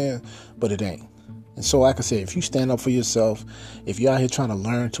see what I'm saying? But it ain't. And so, like I said, if you stand up for yourself, if you're out here trying to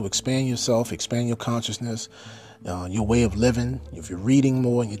learn to expand yourself, expand your consciousness, your way of living, if you're reading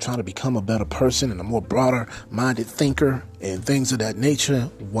more and you're trying to become a better person and a more broader-minded thinker and things of that nature,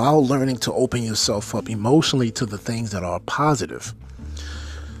 while learning to open yourself up emotionally to the things that are positive,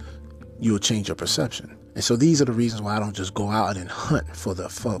 you will change your perception. And so these are the reasons why I don't just go out and hunt for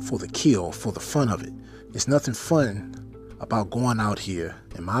the kill, for the fun of it. There's nothing fun about going out here,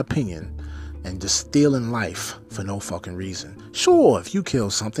 in my opinion, and just stealing life for no fucking reason. Sure, if you kill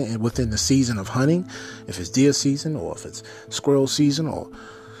something and within the season of hunting, if it's deer season or if it's squirrel season or,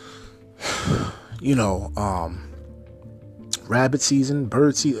 rabbit season,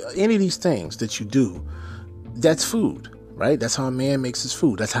 bird season, any of these things that you do, that's food, right? That's how a man makes his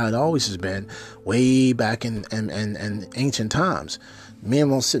food. That's how it always has been way back in ancient times. Men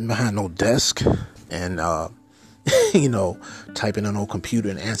won't sit behind no desk and, typing on no computer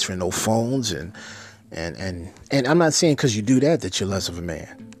and answering no phones and I'm not saying because you do that you're less of a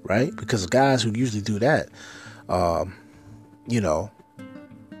man, right? Because guys who usually do that,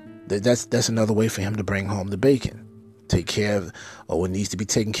 that's another way for him to bring home the bacon, take care of what needs to be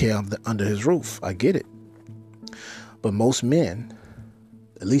taken care of under his roof. I get it. But most men,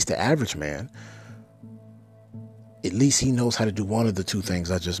 at least the average man, at least he knows how to do one of the two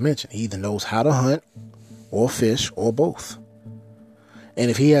things I just mentioned. He either knows how to hunt or fish, or both. And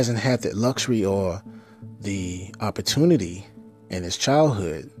if he hasn't had the luxury or the opportunity in his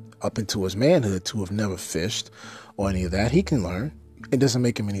childhood up into his manhood to have never fished or any of that, he can learn. It doesn't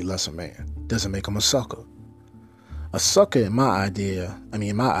make him any less a man. It doesn't make him a sucker. A sucker, in my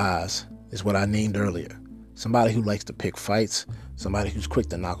eyes, is what I named earlier. Somebody who likes to pick fights, somebody who's quick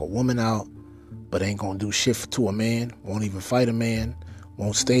to knock a woman out, but ain't gonna do shit to a man, won't even fight a man,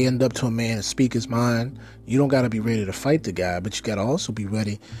 won't stand up to a man and speak his mind. You don't got to be ready to fight the guy, but you got to also be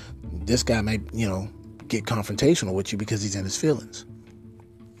ready. This guy may, get confrontational with you because he's in his feelings.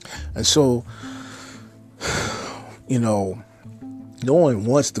 And so, no one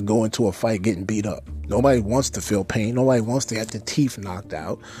wants to go into a fight getting beat up. Nobody wants to feel pain. Nobody wants to have their teeth knocked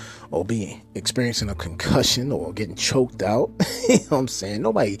out or be experiencing a concussion or getting choked out. You know what I'm saying?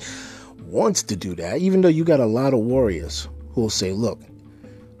 Nobody wants to do that, even though you got a lot of warriors who will say, look,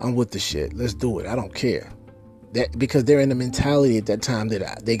 I'm with the shit. Let's do it. I don't care. That because they're in the mentality at that time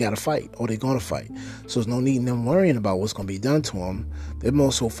that they got to fight or they're going to fight. So there's no need in them worrying about what's going to be done to them. They're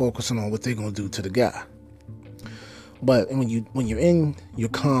more so focusing on what they're going to do to the guy. But when you're in your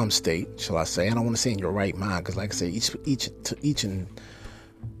calm state, shall I say, I don't want to say in your right mind, because like I say, each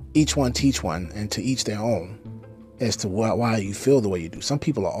one teach one, and to each their own as to why you feel the way you do. Some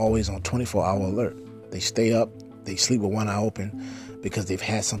people are always on 24-hour alert. They stay up, they sleep with one eye open, because they've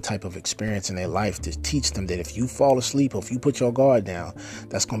had some type of experience in their life to teach them that if you fall asleep or if you put your guard down,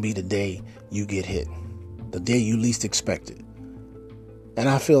 that's going to be the day you get hit, the day you least expect it. And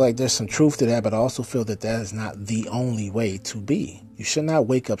I feel like there's some truth to that, but I also feel that that is not the only way to be. You should not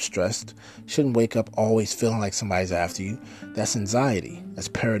wake up stressed. You shouldn't wake up always feeling like somebody's after you. That's anxiety. That's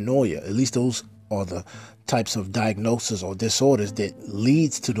paranoia. At least those are the types of diagnoses or disorders that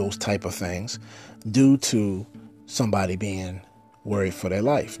leads to those type of things due to somebody being worried for their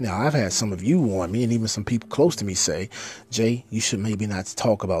life. Now, I've had some of you warn me, and even some people close to me say, Jay, you should maybe not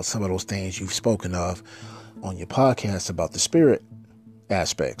talk about some of those things you've spoken of on your podcast about the spirit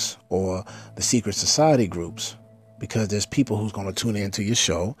aspects or the secret society groups, because there's people who's going to tune into your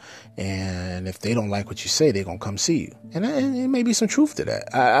show, and if they don't like what you say, they're going to come see you. And it may be some truth to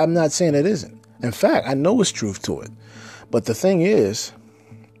that. I'm not saying it isn't. In fact, I know it's truth to it. But the thing is,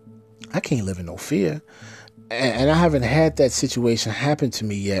 I can't live in no fear. And I haven't had that situation happen to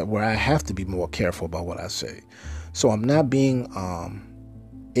me yet where I have to be more careful about what I say. So I'm not being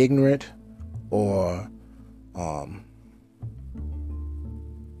ignorant or, I'm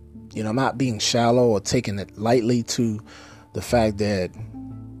not being shallow or taking it lightly to the fact that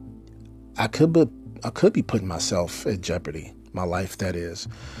I could be putting myself at jeopardy, my life that is.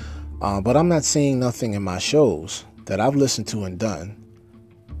 But I'm not saying nothing in my shows that I've listened to and done,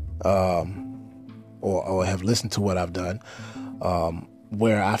 or have listened to what I've done,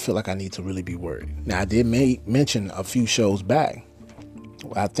 where I feel like I need to really be worried. Now, I did mention a few shows back.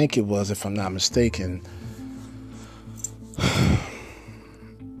 I think it was, if I'm not mistaken,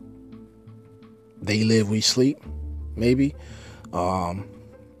 They Live, We Sleep, maybe. And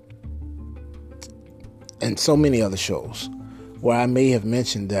so many other shows where I may have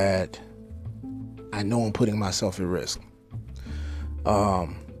mentioned that I know I'm putting myself at risk.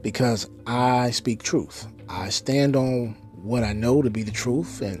 Because I speak truth. I stand on what I know to be the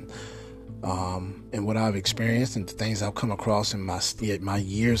truth, and what I've experienced and the things I've come across in my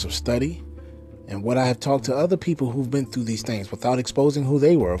years of study, and what I have talked to other people who've been through these things without exposing who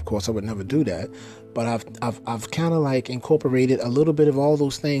they were. Of course, I would never do that, but I've kind of like incorporated a little bit of all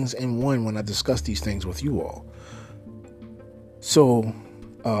those things in one when I discuss these things with you all. So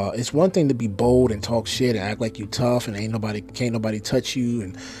it's one thing to be bold and talk shit and act like you tough and can't nobody touch you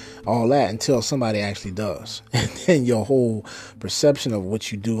and all that until somebody actually does. And then your whole perception of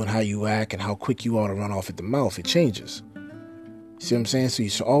what you do and how you act and how quick you are to run off at the mouth, it changes. See what I'm saying? So you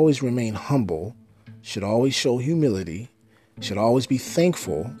should always remain humble, should always show humility, should always be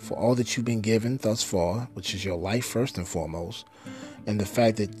thankful for all that you've been given thus far, which is your life first and foremost, and the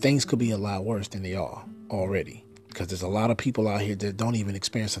fact that things could be a lot worse than they are already. Because there's a lot of people out here that don't even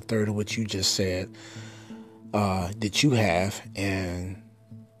experience a third of what you just said that you have, and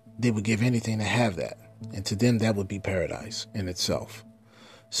they would give anything to have that. And to them, that would be paradise in itself.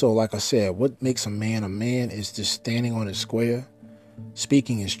 So like I said, what makes a man is just standing on his square,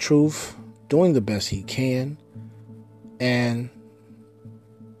 speaking his truth, doing the best he can, and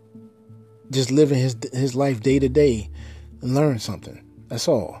just living his life day to day and learn something. That's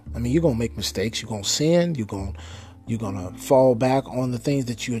all. I mean, you're going to make mistakes. You're going to sin. You're going to fall back on the things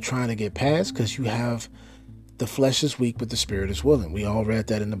that you are trying to get past, because you have the flesh is weak, but the spirit is willing. We all read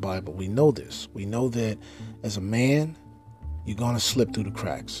that in the Bible. We know this. We know that as a man, you're going to slip through the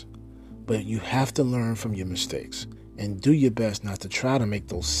cracks, but you have to learn from your mistakes and do your best not to try to make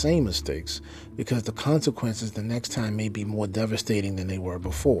those same mistakes, because the consequences the next time may be more devastating than they were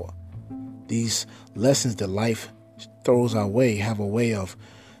before. These lessons that life throws our way have a way of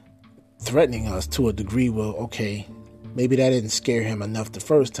threatening us to a degree where, okay, maybe that didn't scare him enough the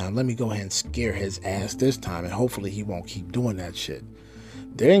first time. Let me go ahead and scare his ass this time, and hopefully he won't keep doing that shit.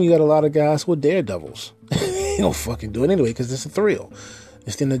 Then you got a lot of guys who are daredevils. They don't fucking do it anyway because it's a thrill.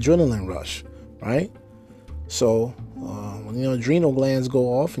 It's an adrenaline rush, right? So when your adrenal glands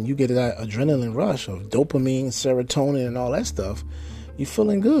go off and you get that adrenaline rush of dopamine, serotonin, and all that stuff, you're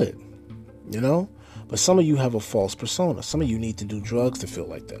feeling good, But some of you have a false persona. Some of you need to do drugs to feel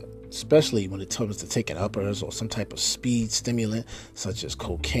like that, especially when it comes to taking uppers or some type of speed stimulant, such as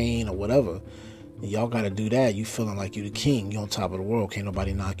cocaine or whatever. And y'all got to do that. You feeling like you the king. You on top of the world. Can't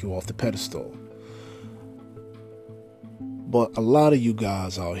nobody knock you off the pedestal. But a lot of you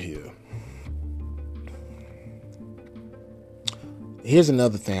guys out here, here's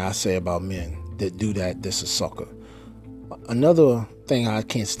another thing I say about men that do that, that's a sucker. Another thing I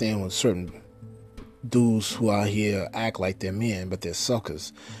can't stand with certain dudes who out here act like they're men, but they're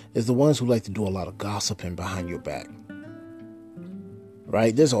suckers, is the ones who like to do a lot of gossiping behind your back.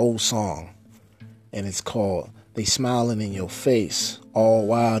 Right? There's an old song, and it's called They Smiling in Your Face, all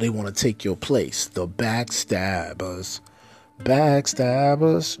while they want to take your place. The Backstabbers.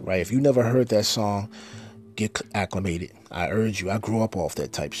 Backstabbers. Right? If you never heard that song, get acclimated. I urge you. I grew up off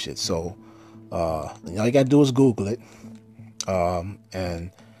that type shit. So all you got to do is Google it.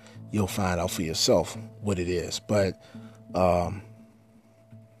 And you'll find out for yourself what it is. But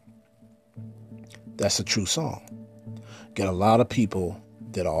that's a true song. Get a lot of people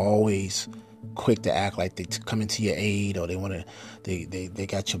that are always quick to act like they come into your aid, or they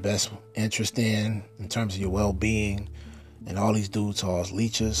got your best interest in terms of your well-being. And all these dudes are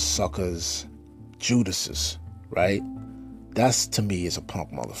leeches, suckers, Judases, right? That's, to me, is a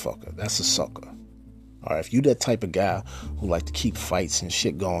punk motherfucker. That's a sucker. All right, if you that type of guy who like to keep fights and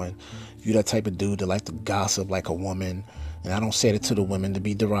shit going, if you that type of dude that like to gossip like a woman, and I don't say that to the women to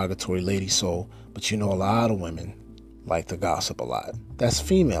be derogatory, ladies, but a lot of women like to gossip a lot. That's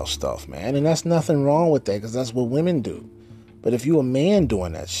female stuff, man, and that's nothing wrong with that, because that's what women do. But if you a man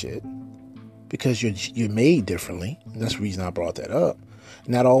doing that shit, because you're made differently. And that's the reason I brought that up.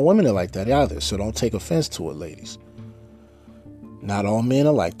 Not all women are like that either, so don't take offense to it, ladies. Not all men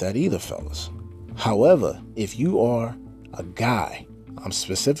are like that either, fellas. However, if you are a guy, I'm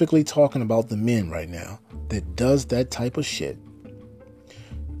specifically talking about the men right now, that does that type of shit,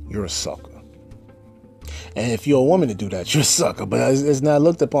 you're a sucker. And if you're a woman to do that, you're a sucker. But it's not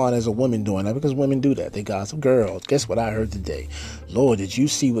looked upon as a woman doing that, because women do that. They gossip. Girls, guess what I heard today? Lord, did you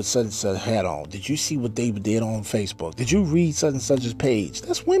see what such and such had on? Did you see what they did on Facebook? Did you read such and such's page?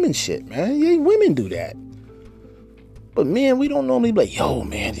 That's women shit, man. Yeah, women do that. But men, we don't normally be like, yo,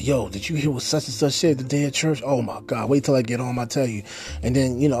 man, did you hear what such and such said today at church? Oh my God, wait till I get home, I'll tell you. And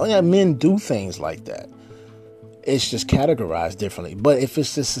then, yeah, men do things like that. It's just categorized differently. But if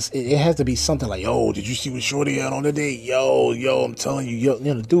it's just, it has to be something like, yo, did you see what Shorty had on today? Yo, I'm telling you,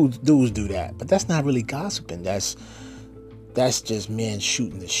 dudes do that. But that's not really gossiping. That's just men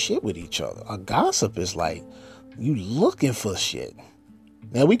shooting the shit with each other. A gossip is like, you looking for shit.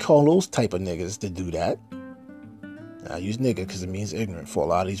 Now, we call those type of niggas to do that. I use nigga because it means ignorant for a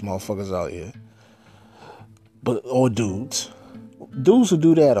lot of these motherfuckers out here. Or dudes. Dudes who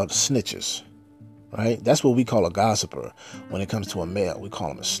do that are the snitches. Right? That's what we call a gossiper. When it comes to a male, we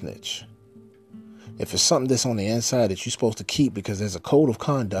call him a snitch. If it's something that's on the inside that you're supposed to keep because there's a code of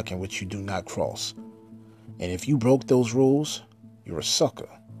conduct in which you do not cross. And if you broke those rules, you're a sucker.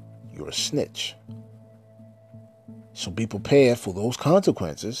 You're a snitch. So be prepared for those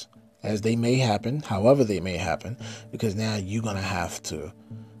consequences as they may happen, however they may happen, because now you're going to have to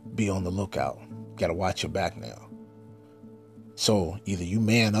be on the lookout. Got to watch your back now. So either you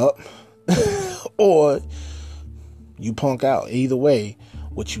man up or you punk out. Either way,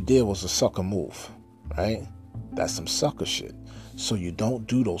 what you did was a sucker move, right? That's some sucker shit. So you don't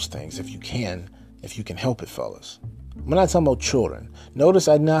do those things if you can help it, fellas. I'm not talking about children. Notice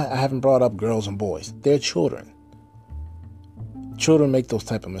I haven't brought up girls and boys. They're children. Children make those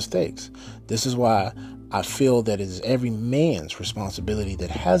type of mistakes. This is why I feel that it is every man's responsibility that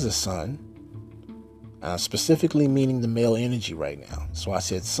has a son, specifically meaning the male energy right now. So I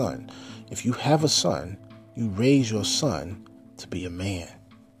said son. If you have a son, you raise your son to be a man.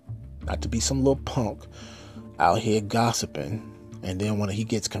 Not to be some little punk out here gossiping, and then when he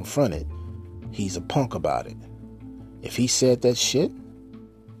gets confronted, he's a punk about it. If he said that shit,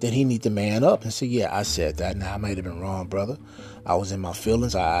 then he need to man up and say, yeah, I said that. Now, I might have been wrong, brother. I was in my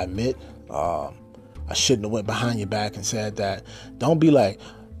feelings. I admit. I shouldn't have went behind your back and said that. Don't be like,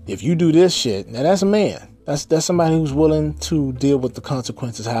 if you do this shit, now that's a man. That's somebody who's willing to deal with the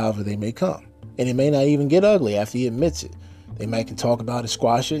consequences however they may come. And it may not even get ugly after he admits it. They might can talk about it,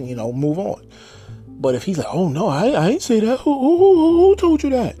 squash it, move on. But if he's like, oh no, I ain't say that. Who told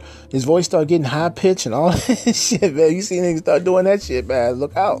you that? His voice start getting high pitched and all that shit, man. You see niggas start doing that shit, man.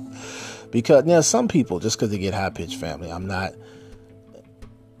 Look out. Because now some people, just because they get high pitched, family, I'm not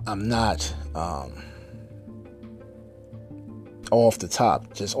off the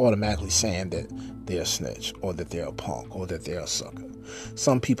top just automatically saying that they're a snitch or that they're a punk or that they're a sucker.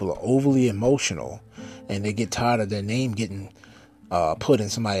 Some people are overly emotional and they get tired of their name getting put in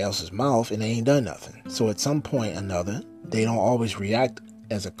somebody else's mouth and they ain't done nothing. So at some point or another, they don't always react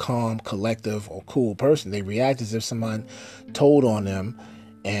as a calm, collective, or cool person. They react as if someone told on them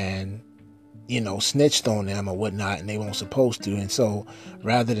and, snitched on them or whatnot, and they weren't supposed to. And so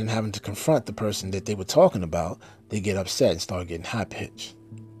rather than having to confront the person that they were talking about, they get upset and start getting high-pitched.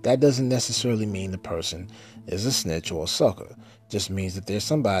 That doesn't necessarily mean the person is a snitch or a sucker. It just means that there's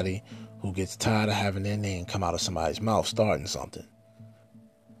somebody who gets tired of having their name come out of somebody's mouth starting something.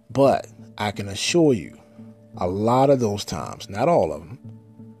 But I can assure you, a lot of those times, not all of them,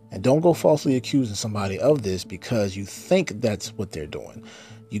 and don't go falsely accusing somebody of this because you think that's what they're doing.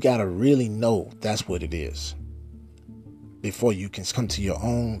 You got to really know that's what it is before you can come to your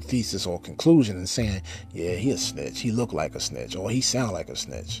own thesis or conclusion and saying, yeah, he a snitch. He look like a snitch or he sound like a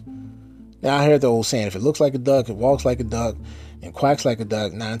snitch. Now, I heard the old saying, if it looks like a duck, it walks like a duck, and quacks like a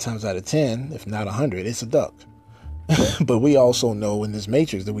duck, 9 times out of 10, if not 100, it's a duck. But we also know in this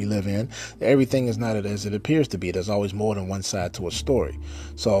matrix that we live in, that everything is not as it appears to be. There's always more than one side to a story.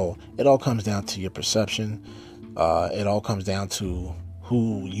 So it all comes down to your perception. It all comes down to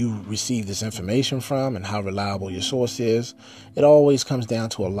who you receive this information from and how reliable your source is. It always comes down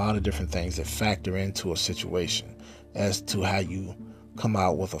to a lot of different things that factor into a situation as to how you come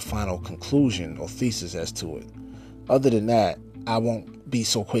out with a final conclusion or thesis as to it. Other than that, I won't be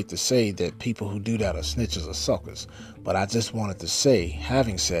so quick to say that people who do that are snitches or suckers. But I just wanted to say,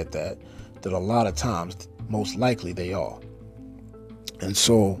 having said that a lot of times, most likely they are. And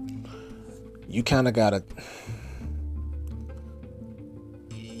so you kind of got to,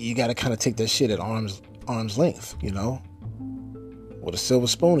 you got to kind of take that shit at arm's length, you know, with a silver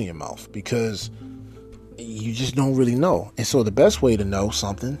spoon in your mouth, because you just don't really know. And so the best way to know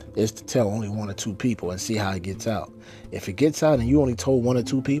something is to tell only one or two people and see how it gets out. If it gets out and you only told one or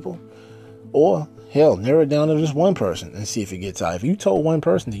two people, or hell, narrow it down to just one person and see if it gets out. If you told one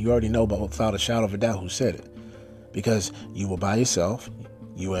person, then you already know without a shadow of a doubt who said it, because you were by yourself,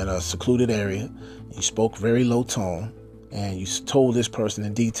 you were in a secluded area, you spoke very low tone, and you told this person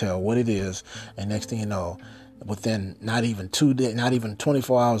in detail what it is, and next thing you know, within not even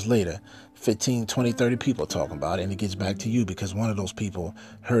 24 hours later, 15, 20, 30 people talking about it, and it gets back to you because one of those people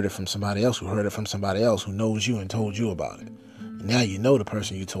heard it from somebody else who heard it from somebody else who knows you and told you about it. And now you know the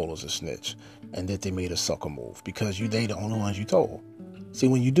person you told was a snitch and that they made a sucker move because they the only ones you told. See,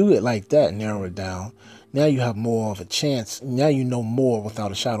 when you do it like that, narrow it down, now you have more of a chance. Now you know more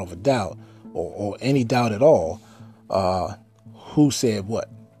without a shadow of a doubt or any doubt at all who said what.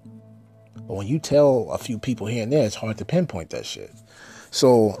 But when you tell a few people here and there, it's hard to pinpoint that shit.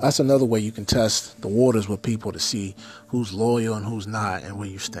 So that's another way you can test the waters with people to see who's loyal and who's not and where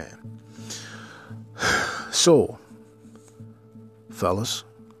you stand. So, fellas,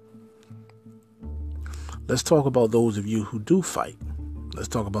 let's talk about those of you who do fight. Let's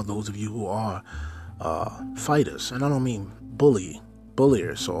talk about those of you who are fighters. And I don't mean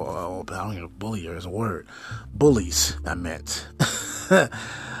bulliers, or I don't even know if bullier is a word. Bullies, I meant.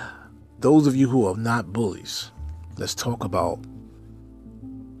 Those of you who are not bullies, let's talk about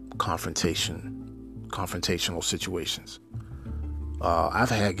confrontational situations. I've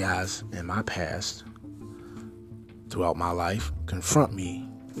had guys in my past, throughout my life, confront me,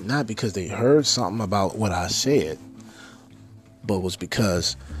 not because they heard something about what I said, but was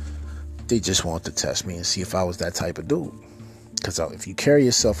because they just wanted to test me and see if I was that type of dude. Because if you carry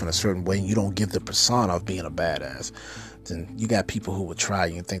yourself in a certain way and you don't give the persona of being a badass, then you got people who will try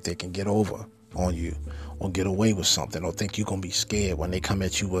you and think they can get over on you or get away with something, or think you're going to be scared when they come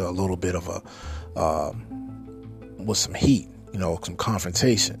at you with a little bit of with some heat, you know, some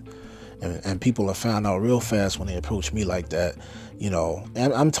confrontation. And people have found out real fast when they approach me like that, you know,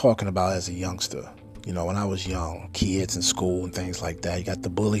 and I'm talking about as a youngster. You know, when I was young, kids in school and things like that, you got the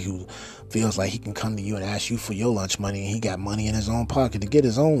bully who feels like he can come to you and ask you for your lunch money, and he got money in his own pocket to get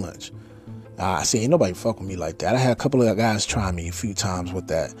his own lunch. I see, ain't nobody fuck with me like that. I had a couple of guys try me a few times with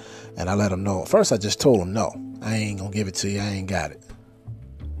that, and I let them know. First, I just told them, no, I ain't gonna give it to you. I ain't got it.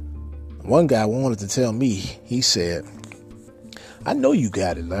 One guy wanted to tell me, he said, I know you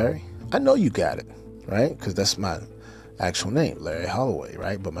got it, Larry. I know you got it, right? Because that's my actual name, Larry Holloway,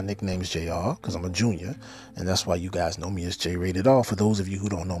 right? But my nickname is JR because I'm a junior, and that's why you guys know me as J Rated R, for those of you who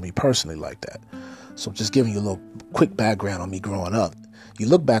don't know me personally like that. So just giving you a little quick background on me growing up. You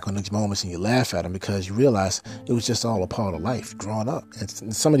look back on these moments and you laugh at them because you realize it was just all a part of life growing up.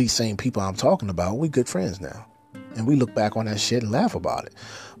 And some of these same people I'm talking about, we good friends now. And we look back on that shit and laugh about it.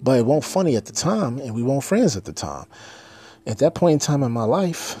 But it wasn't funny at the time, and we weren't friends at the time. At that point in time in my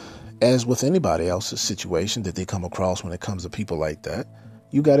life, as with anybody else's situation that they come across when it comes to people like that,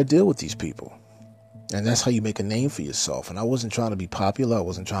 you got to deal with these people. And that's how you make a name for yourself. And I wasn't trying to be popular. I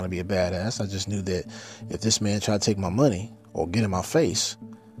wasn't trying to be a badass. I just knew that if this man tried to take my money or get in my face,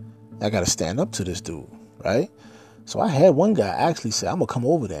 I got to stand up to this dude, right? So I had one guy actually say, I'm going to come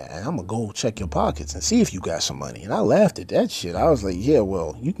over there and I'm going to go check your pockets and see if you got some money. And I laughed at that shit. I was like, yeah,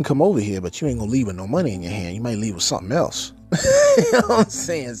 well, you can come over here, but you ain't going to leave with no money in your hand. You might leave with something else. You know what I'm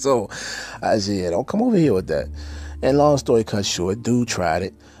saying? So I said, yeah, don't come over here with that. And long story cut short, dude tried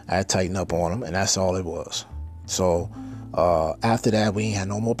it. I tightened up on him, and that's all it was. So after that, we ain't had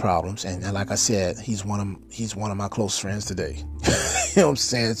no more problems. And like I said, he's one of my close friends today. You know what I'm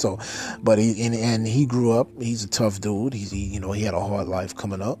saying? So, but he grew up. He's a tough dude. He had a hard life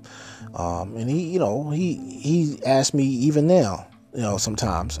coming up. And he asked me even now, you know,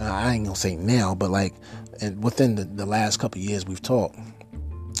 sometimes, and I ain't gonna say now, but like, and within the last couple of years we've talked,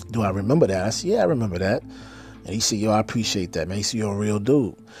 do I remember that? I said, yeah, I remember that. And he said, yo, I appreciate that, man. He said, you're a real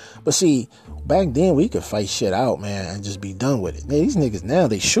dude. But see, back then we could fight shit out, man, and just be done with it. Man, these niggas now,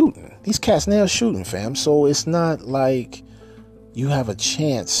 they shooting. These cats now shooting, fam. So it's not like you have a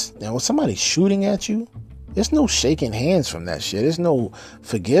chance. Now, when somebody's shooting at you, there's no shaking hands from that shit. There's no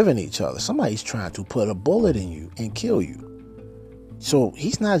forgiving each other. Somebody's trying to put a bullet in you and kill you. So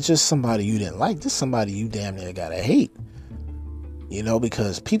he's not just somebody you didn't like. This is somebody you damn near gotta hate. You know,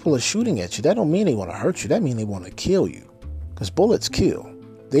 because people are shooting at you. That don't mean they want to hurt you. That mean they want to kill you. Because bullets kill.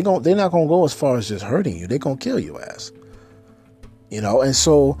 They're not going to go as far as just hurting you. They're going to kill your ass. You know, and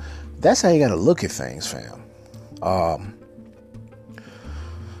so that's how you got to look at things, fam.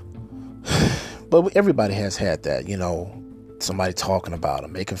 But everybody has had that, you know, somebody talking about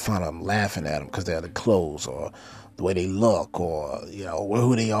them, making fun of them, laughing at them because they're the clothes or the way they look or,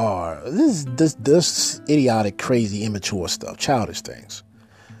 who they are. This idiotic, crazy, immature stuff, childish things.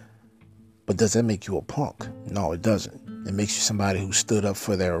 But does that make you a punk? No, it doesn't. It makes you somebody who stood up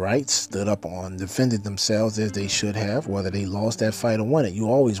for their rights, stood up on, defended themselves as they should have, whether they lost that fight or won it. You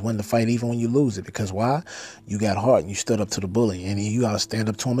always win the fight even when you lose it. Because why? You got heart and you stood up to the bully. And you got to stand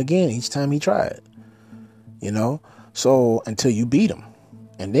up to him again each time he tried. So until you beat him.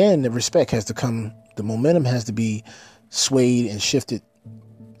 And then the respect has to come, the momentum has to be swayed and shifted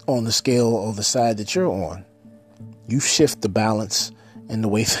on the scale of the side that you're on. You shift the balance in the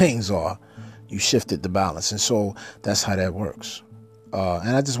way things are. You shifted the balance. And so that's how that works.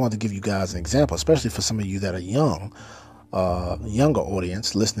 And I just wanted to give you guys an example, especially for some of you that are younger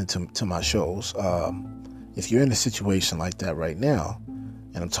audience listening to my shows. If you're in a situation like that right now,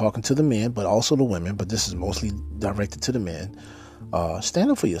 and I'm talking to the men, but also the women, but this is mostly directed to the men, stand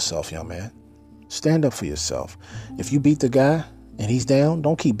up for yourself, young man. Stand up for yourself. If you beat the guy and he's down,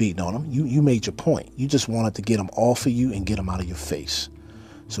 don't keep beating on him. You made your point. You just wanted to get him off of you and get him out of your face.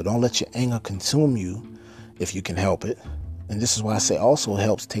 So don't let your anger consume you if you can help it. And this is why I say also it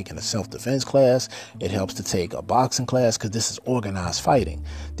helps taking a self-defense class. It helps to take a boxing class because this is organized fighting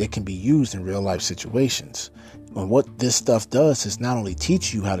that can be used in real life situations. And what this stuff does is not only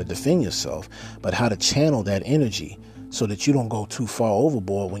teach you how to defend yourself, but how to channel that energy so that you don't go too far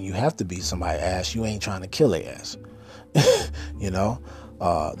overboard when you have to beat somebody's ass. You ain't trying to kill their ass. There's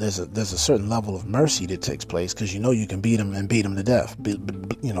a certain level of mercy that takes place because you can beat them and beat them to death,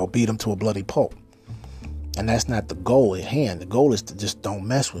 beat them to a bloody pulp. And that's not the goal at hand. The goal is to just don't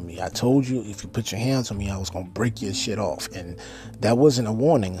mess with me. I told you if you put your hands on me, I was going to break your shit off. And that wasn't a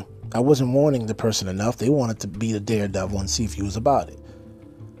warning. I wasn't warning the person enough. They wanted to be the daredevil and see if you was about it.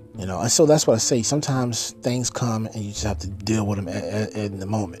 And so that's what I say. Sometimes things come and you just have to deal with them in the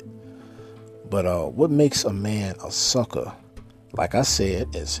moment. But what makes a man a sucker, like I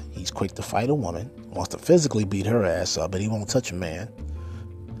said, is he's quick to fight a woman, wants to physically beat her ass up, but he won't touch a man.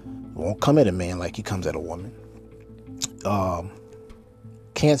 He won't come at a man like he comes at a woman.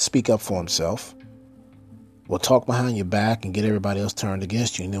 Can't speak up for himself. Will talk behind your back and get everybody else turned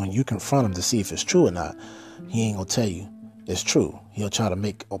against you. And then when you confront him to see if it's true or not, he ain't gonna tell you it's true. He'll try to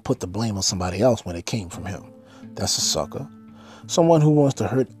make or put the blame on somebody else when it came from him. That's a sucker. Someone who wants to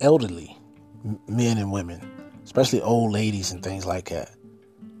hurt elderly men and women, especially old ladies and things like that.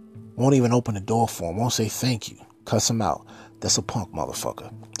 Won't even open the door for them. Won't say thank you. Cuss them out. That's a punk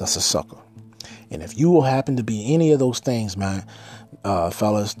motherfucker. That's a sucker. And if you will happen to be any of those things, man,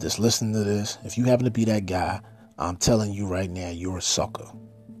 fellas that's listening to this, if you happen to be that guy, I'm telling you right now, you're a sucker.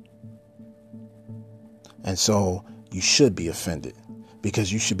 And so you should be offended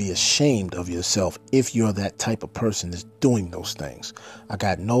because you should be ashamed of yourself if you're that type of person that's doing those things. I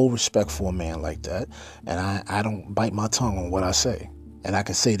got no respect for a man like that. And I don't bite my tongue on what I say. And I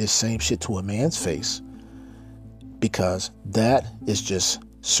can say this same shit to a man's face because that is just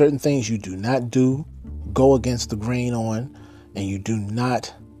certain things you do not do, go against the grain on, and you do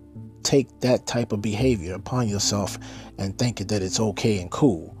not take that type of behavior upon yourself and think that it's okay and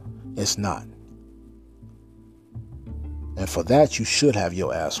cool. It's not. And for that, you should have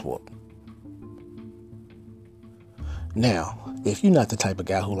your ass whooped. Now, if you're not the type of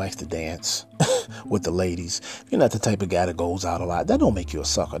guy who likes to dance with the ladies, if you're not the type of guy that goes out a lot, that don't make you a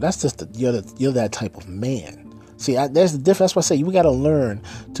sucker. That's just you're that type of man. See, there's the difference. That's why I say we got to learn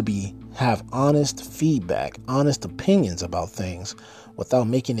to have honest feedback, honest opinions about things without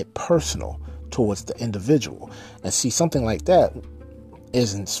making it personal towards the individual. And see, something like that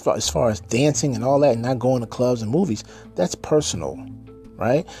isn't, as far as dancing and all that and not going to clubs and movies, that's personal,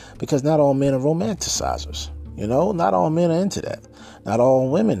 right? Because not all men are romanticizers. Not all men are into that. Not all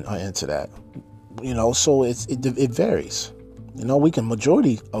women are into that. So it varies. We can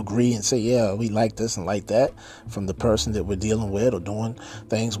majority agree and say, yeah, we like this and like that from the person that we're dealing with or doing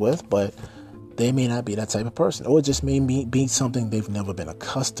things with, but they may not be that type of person. Or it just may be something they've never been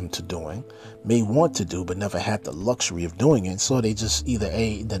accustomed to doing, may want to do, but never had the luxury of doing it. So they just either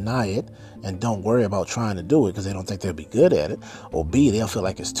A, deny it and don't worry about trying to do it because they don't think they'll be good at it, or B, they'll feel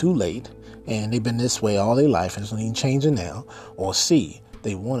like it's too late and they've been this way all their life and it's not even changing now, or C,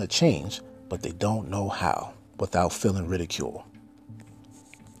 they want to change, but they don't know how without feeling ridicule.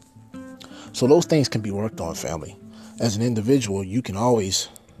 So those things can be worked on, family. As an individual, you can always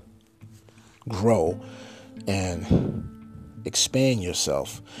grow and expand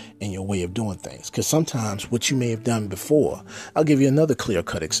yourself in your way of doing things. Because sometimes what you may have done before, I'll give you another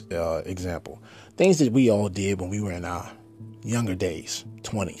clear-cut example. Things that we all did when we were in our younger days,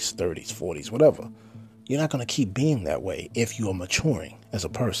 20s, 30s, 40s, whatever. You're not going to keep being that way if you are maturing as a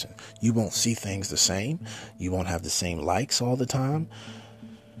person. You won't see things the same. You won't have the same likes all the time.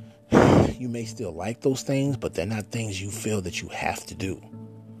 You may still like those things, but they're not things you feel that you have to do.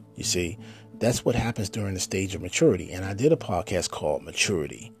 You see, that's what happens during the stage of maturity. And I did a podcast called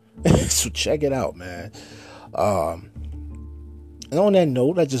Maturity. So check it out, man. And on that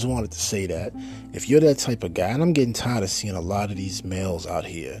note, I just wanted to say that if you're that type of guy, and I'm getting tired of seeing a lot of these males out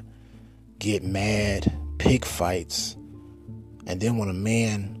here get mad, pick fights, and then when a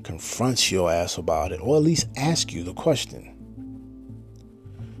man confronts your ass about it, or at least ask you the question,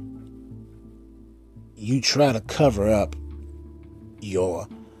 you try to cover up your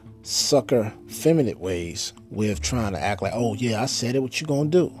sucker feminine ways with trying to act like, oh yeah, I said it, what you gonna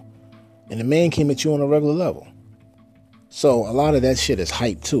do? And the man came at you on a regular level. So a lot of that shit is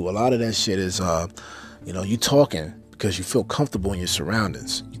hype too. A lot of that shit is, you talking because you feel comfortable in your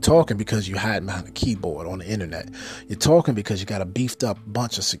surroundings. You're talking because you hide behind a keyboard on the internet. You're talking because you got a beefed up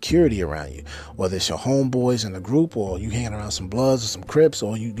bunch of security around you. Whether it's your homeboys in the group, or you hanging around some Bloods or some Crips,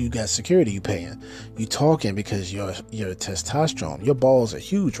 or you got security you paying. You're talking because your testosterone, your balls are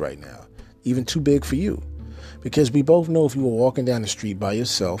huge right now. Even too big for you. Because we both know if you were walking down the street by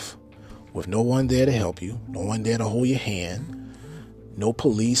yourself, with no one there to help you, no one there to hold your hand, no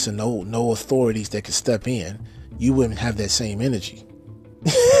police and no authorities that could step in, you wouldn't have that same energy.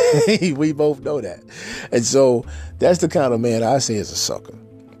 We both know that. And so that's the kind of man I say is a sucker.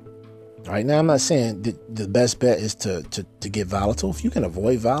 All right, now I'm not saying the best bet is to get volatile. If you can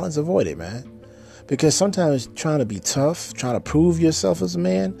avoid violence, avoid it, man. Because sometimes trying to be tough, trying to prove yourself as a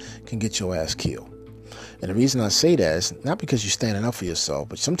man can get your ass killed. And the reason I say that is not because you're standing up for yourself,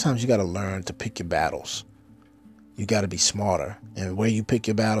 but sometimes you got to learn to pick your battles. You got to be smarter. And where you pick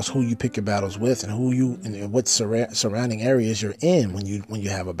your battles, who you pick your battles with, and what surrounding areas you're in when you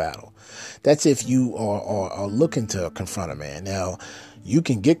have a battle. That's if you are looking to confront a man. Now, you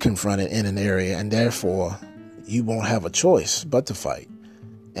can get confronted in an area, and therefore you won't have a choice but to fight.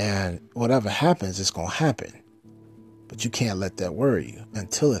 And whatever happens, it's going to happen. But you can't let that worry you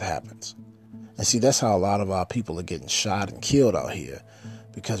until it happens. And see, that's how a lot of our people are getting shot and killed out here,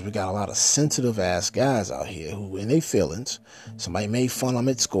 because we got a lot of sensitive ass guys out here who, in their feelings, somebody made fun of them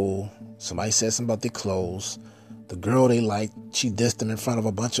at school, somebody said something about their clothes, the girl they liked, she dissed them in front of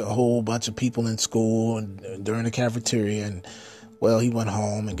a whole bunch of people in school and during the cafeteria, and well, he went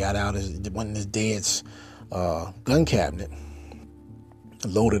home and got out went in his dad's gun cabinet,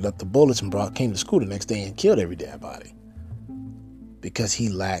 loaded up the bullets, and came to school the next day and killed every damn body because he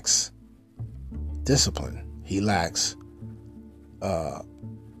lacks discipline. He lacks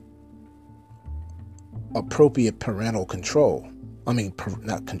appropriate parental control.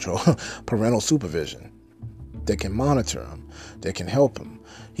 Parental supervision that can monitor him, that can help him.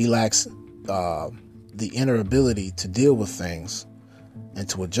 He lacks the inner ability to deal with things and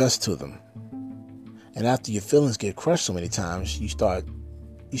to adjust to them. And after your feelings get crushed so many times, you start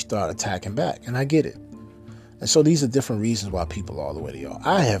attacking back. And I get it. And so these are different reasons why people are the way they are.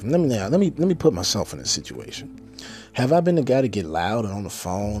 Let me put myself in this situation. Have I been the guy to get loud and on the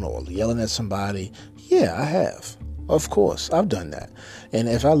phone or yelling at somebody? Yeah, I have. Of course, I've done that. And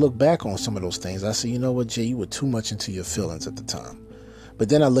if I look back on some of those things, I say, you know what, Jay, you were too much into your feelings at the time. But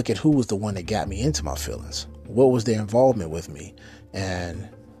then I look at who was the one that got me into my feelings. What was their involvement with me? And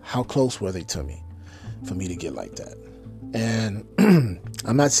how close were they to me for me to get like that? And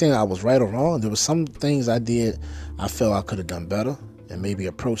I'm not saying I was right or wrong. There were some things I did I felt I could have done better and maybe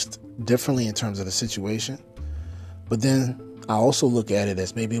approached differently in terms of the situation. But then I also look at it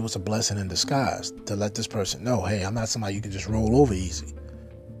as maybe it was a blessing in disguise to let this person know, hey, I'm not somebody you can just roll over easy.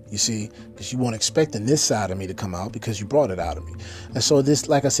 You see, because you weren't expecting this side of me to come out because you brought it out of me. And so this,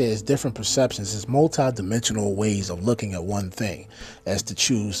 like I said, is different perceptions. It's multi-dimensional ways of looking at one thing as to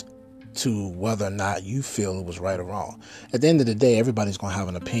choose to whether or not you feel it was right or wrong. At the end of the day, everybody's going to have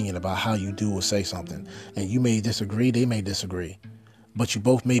an opinion about how you do or say something. And you may disagree, they may disagree. But you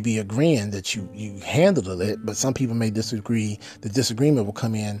both may be agreeing that you handled it, but some people may disagree. The disagreement will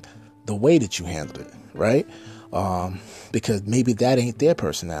come in the way that you handled it, right? Because maybe that ain't their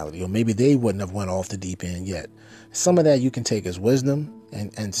personality, or maybe they wouldn't have went off the deep end yet. Some of that you can take as wisdom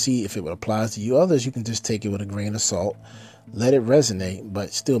and see if it applies to you. Others, you can just take it with a grain of salt, let it resonate,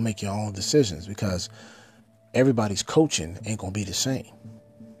 but still make your own decisions, because everybody's coaching ain't going to be the same,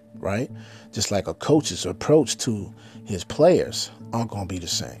 right? Just like a coach's approach to his players aren't going to be the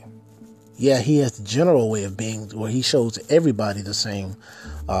same. Yeah, he has the general way of being where he shows everybody the same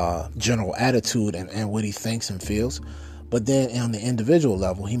general attitude and what he thinks and feels. But then on the individual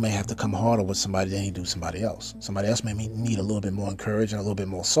level, he may have to come harder with somebody than he do somebody else. Somebody else may need a little bit more encouragement, a little bit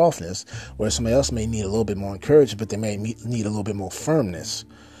more softness, whereas somebody else may need a little bit more encouragement, but they may need a little bit more firmness.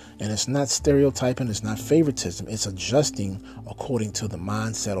 And it's not stereotyping, it's not favoritism, it's adjusting according to the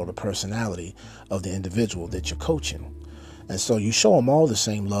mindset or the personality of the individual that you're coaching. And so you show them all the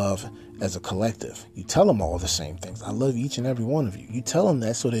same love as a collective. You tell them all the same things. I love each and every one of you. You tell them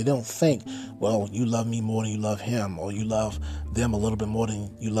that so they don't think, well, you love me more than you love him, or you love them a little bit more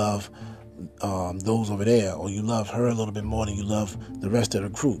than you love those over there, or you love her a little bit more than you love the rest of the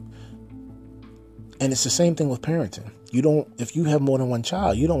group. And it's the same thing with parenting. If you have more than one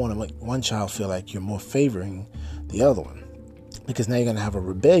child, you don't want to make one child feel like you're more favoring the other one, because now you're going to have a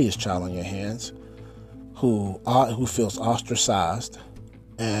rebellious child on your hands who feels ostracized,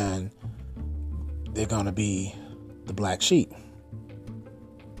 and they're going to be the black sheep,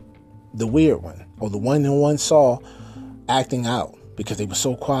 the weird one, or the one no one saw acting out because they were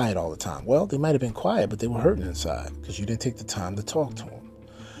so quiet all the time. Well, they might have been quiet, but they were hurting inside because you didn't take the time to talk to them.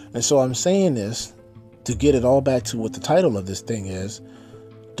 And so I'm saying this to get it all back to what the title of this thing is: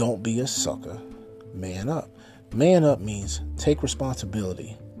 don't be a sucker, man up. Man up means take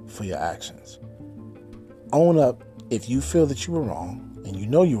responsibility for your actions. Own up if you feel that you were wrong, and you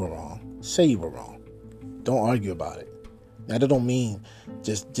know you were wrong. Say you were wrong. Don't argue about it. Now, that don't mean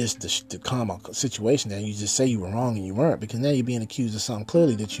just to calm a situation down. You just say you were wrong and you weren't, because now you're being accused of something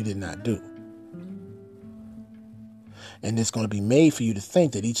clearly that you did not do. And it's going to be made for you to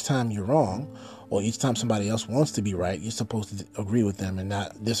think that each time you're wrong, or each time somebody else wants to be right, you're supposed to agree with them and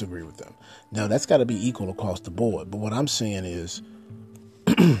not disagree with them. Now, that's got to be equal across the board. But what I'm saying is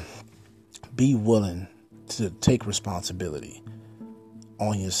be willing to take responsibility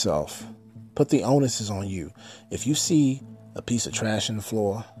on yourself. Put the onus is on you. If you see a piece of trash in the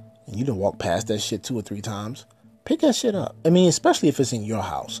floor and you done walk past that shit 2 or 3 times, pick that shit up. I mean, especially if it's in your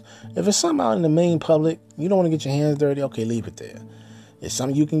house. If it's something out in the main public, you don't want to get your hands dirty, okay, leave it there. If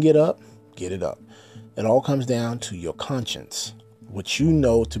something you can get up, get it up. It all comes down to your conscience, what you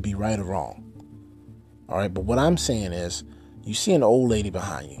know to be right or wrong. All right, but what I'm saying is, you see an old lady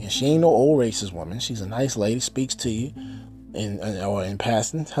behind you, and she ain't no old racist woman. She's a nice lady, speaks to you, or in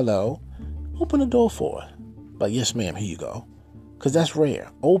passing, hello. Open the door for her. But yes, ma'am, here you go. Because that's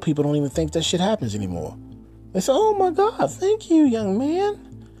rare. Old people don't even think that shit happens anymore. They say, oh my God, thank you, young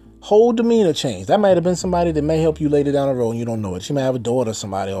man. Whole demeanor change. That might have been somebody that may help you later down the road and you don't know it. She may have a daughter,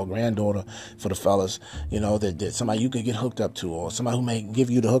 somebody, or a granddaughter for the fellas, that somebody you could get hooked up to, or somebody who may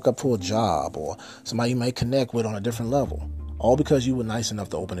give you the hookup for a job, or somebody you may connect with on a different level. All because you were nice enough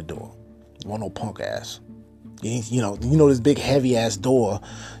to open the door. You want no punk ass. You know this big heavy ass door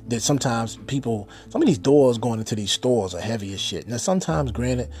that sometimes some of these doors going into these stores are heavy as shit. Now sometimes,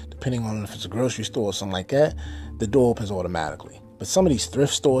 granted, depending on if it's a grocery store or something like that, the door opens automatically. But some of these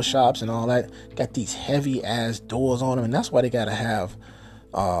thrift store shops and all that got these heavy ass doors on them, and that's why they gotta have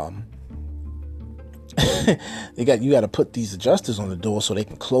you gotta put these adjusters on the door so they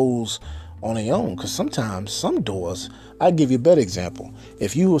can close on their own. Because sometimes some doors, I'll give you a better example.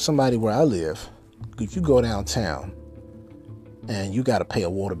 If you were somebody where I live, if you go downtown and you got to pay a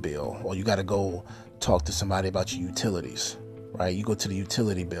water bill, or you got to go talk to somebody about your utilities, right? You go to the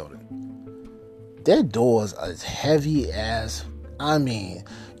utility building. Their doors are as heavy as,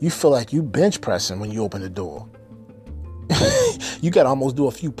 you feel like you bench pressing when you open the door. You got to almost do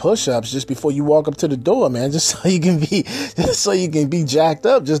a few push-ups just before you walk up to the door, man, just so you can be jacked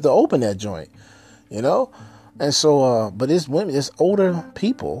up just to open that joint, And so, but it's women, it's older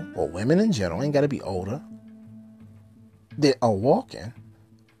people, or women in general, ain't got to be older, that are walking.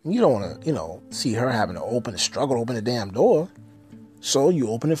 You don't want to, see her having to struggle to open the damn door. So you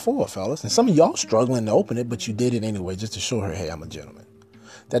open it for her, fellas. And some of y'all struggling to open it, but you did it anyway just to show her, hey, I'm a gentleman.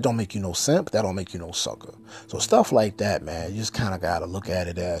 That don't make you no simp. That don't make you no sucker. So stuff like that, man, you just kind of got to look at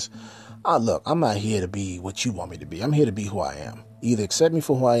it as, look, I'm not here to be what you want me to be. I'm here to be who I am. Either accept me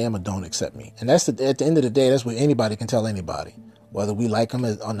for who I am or don't accept me. And at the end of the day, that's what anybody can tell anybody. Whether we like them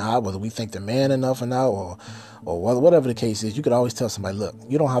or not, whether we think they're man enough or not, or whatever the case is, you could always tell somebody, look,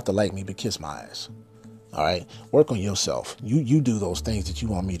 you don't have to like me, but kiss my ass. All right? Work on yourself. You do those things that you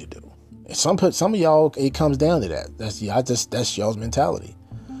want me to do. And some of y'all, it comes down to that. That's y'all's mentality.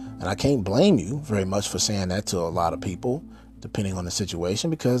 And I can't blame you very much for saying that to a lot of people, depending on the situation,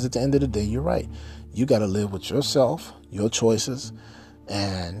 because at the end of the day, you're right. You got to live with yourself, your choices,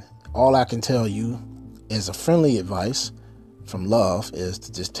 and all I can tell you as a friendly advice from love is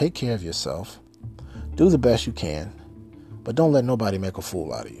to just take care of yourself, do the best you can, but don't let nobody make a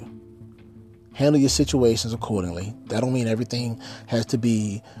fool out of you. Handle your situations accordingly. That don't mean everything has to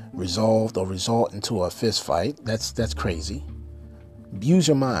be resolved or result into a fist fight. That's crazy. Use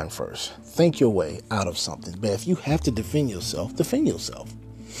your mind first. Think your way out of something. But if you have to defend yourself, defend yourself.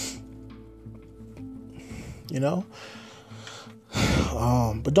 You know?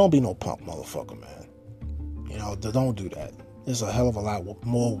 But don't be no punk motherfucker, man. You know, don't do that. There's a hell of a lot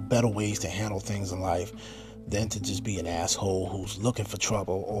more better ways to handle things in life than to just be an asshole who's looking for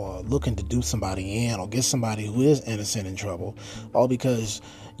trouble or looking to do somebody in or get somebody who is innocent in trouble, all because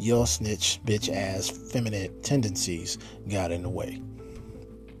your snitch, bitch ass, feminine tendencies got in the way.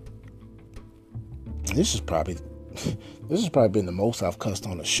 And this has probably been the most I've cussed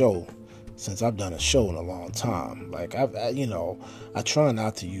on a show since I've done a show in a long time. Like, I try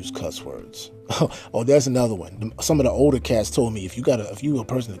not to use cuss words. Oh, there's another one. Some of the older cats told me, if you a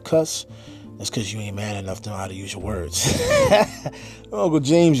person to cuss, that's because you ain't man enough to know how to use your words. Uncle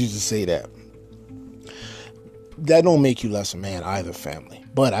James used to say that. That don't make you less a man either, family.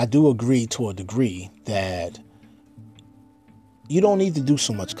 But I do agree to a degree that you don't need to do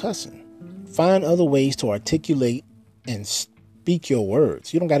so much cussing. Find other ways to articulate and speak your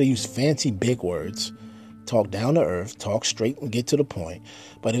words. You don't got to use fancy big words. Talk down to earth, talk straight and get to the point.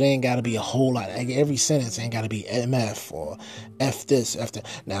 But it ain't got to be a whole lot. Every sentence ain't got to be MF or F this, F that.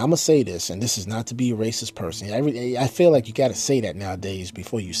 Now, I'm going to say this, and this is not to be a racist person. I feel like you got to say that nowadays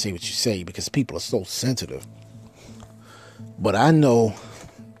before you say what you say because people are so sensitive. But I know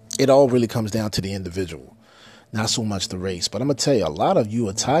it all really comes down to the individual, not so much the race. But I'm going to tell you, a lot of you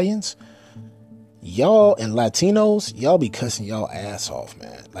Italians, y'all and Latinos, y'all be cussing y'all ass off,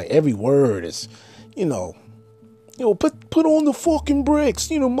 man. Like every word is, put on the fucking brakes,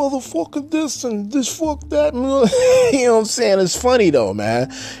 motherfucker this and this fuck that. You know what I'm saying? It's funny though,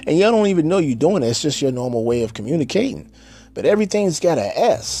 man. And y'all don't even know you're doing it. It's just your normal way of communicating. But everything's got an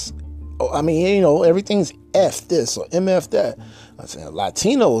S. Everything's F this or MF that. I'm saying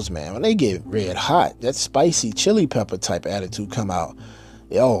Latinos, man, when they get red hot, that spicy chili pepper type attitude come out,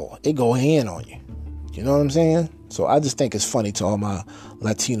 it go hand on you. You know what I'm saying? So I just think it's funny to all my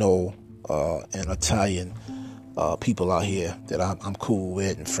Latino and Italian people out here that I'm cool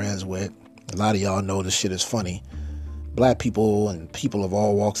with and friends with. A lot of y'all know this shit is funny. Black people and people of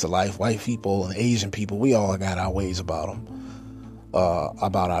all walks of life, white people and Asian people, we all got our ways about them,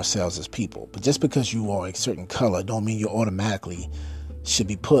 about ourselves as people. But just because you are a certain color don't mean you automatically should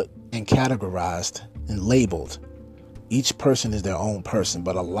be put and categorized and labeled. Each person is their own person,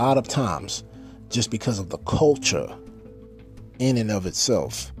 but a lot of times, just because of the culture in and of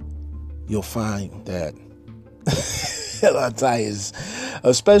itself, you'll find that Italians,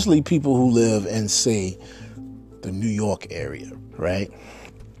 especially people who live in, say, the New York area, right?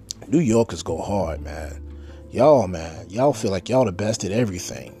 New Yorkers go hard, man. Y'all feel like y'all the best at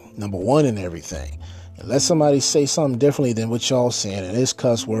everything, number one in everything. And let somebody say something differently than what y'all saying, and it's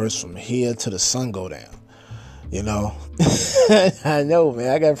cuss words from here to the sun go down. I know,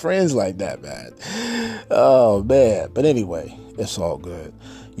 man. I got friends like that, man. Oh, man. But anyway, it's all good.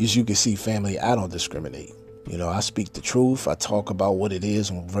 As you can see, family, I don't discriminate. I speak the truth. I talk about what it is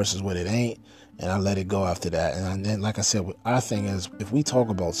versus what it ain't, and I let it go after that. And then, like I said, our thing is, if we talk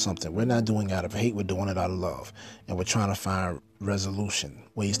about something, we're not doing it out of hate. We're doing it out of love, and we're trying to find resolution,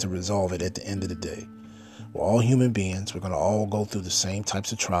 ways to resolve it at the end of the day. We're all human beings. We're going to all go through the same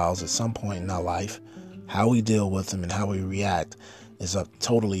types of trials at some point in our life. How we deal with them and how we react is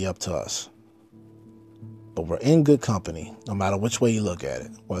totally up to us. But we're in good company, no matter which way you look at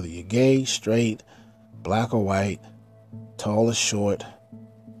it. Whether you're gay, straight, black or white, tall or short,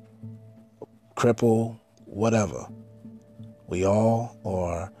 cripple, whatever. We all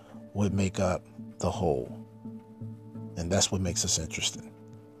are what make up the whole. And that's what makes us interesting.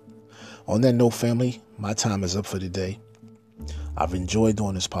 On that note, family, my time is up for today. I've enjoyed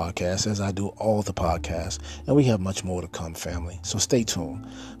doing this podcast, as I do all the podcasts, and we have much more to come, family. So stay tuned.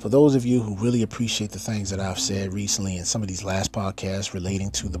 For those of you who really appreciate the things that I've said recently in some of these last podcasts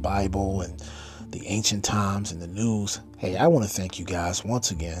relating to the Bible and the ancient times and the news, hey, I want to thank you guys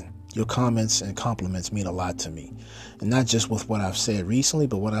once again. Your comments and compliments mean a lot to me, and not just with what I've said recently,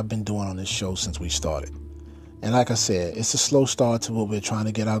 but what I've been doing on this show since we started. And like I said, it's a slow start to what we're trying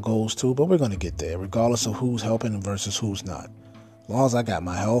to get our goals to, but we're going to get there, regardless of who's helping versus who's not. As long as I got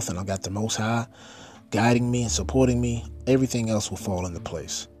my health and I got the Most High guiding me and supporting me, everything else will fall into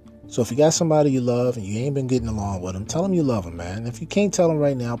place. So if you got somebody you love and you ain't been getting along with them, tell them you love them, man. If you can't tell them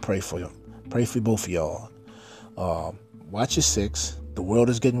right now, pray for them. Pray for both of y'all. Watch your six. The world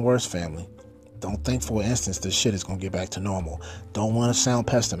is getting worse, family. Don't think for an instance this shit is going to get back to normal. Don't want to sound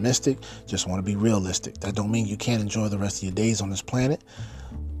pessimistic. Just want to be realistic. That don't mean you can't enjoy the rest of your days on this planet.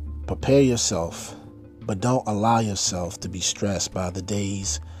 prepare yourself, but don't allow yourself to be stressed by the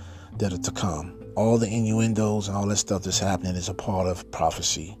days that are to come. All the innuendos and all that stuff that's happening is a part of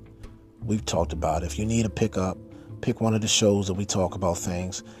prophecy. We've talked about it. If you need a pickup, pick one of the shows that we talk about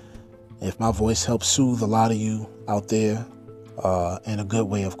things. If my voice helps soothe a lot of you out there, in a good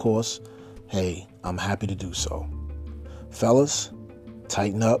way, of course, hey, I'm happy to do so. Fellas,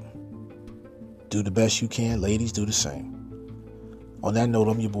 tighten up. Do the best you can. Ladies, do the same. On that note,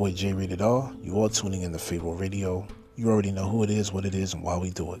 I'm your boy J Rated R. You are tuning in to Pharaoh Radio. You already know who it is, what it is, and why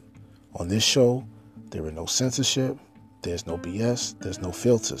we do it. On this show, there is no censorship, there's no BS, there's no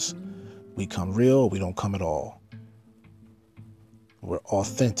filters. We come real, we don't come at all. We're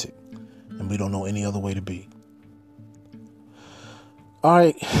authentic, and we don't know any other way to be. All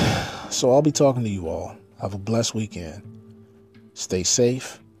right, so I'll be talking to you all. Have a blessed weekend. Stay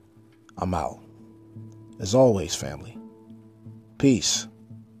safe. I'm out. As always, family, peace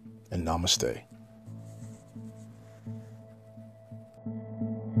and namaste.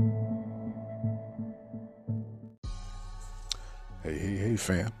 Hey,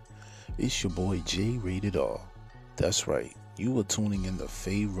 fam. It's your boy J Rated R. That's right. You are tuning in to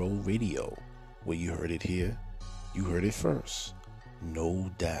Pharaoh Radio, where you heard it here. You heard it first.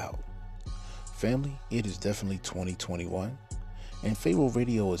 No doubt. Family, it is definitely 2021. And Pharaoh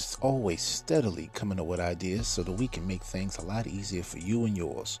Radio is always steadily coming up with ideas so that we can make things a lot easier for you and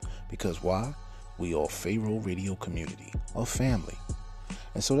yours. Because why? We are Pharaoh Radio community, a family.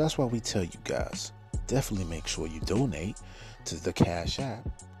 And so that's why we tell you guys, definitely make sure you donate to the Cash App,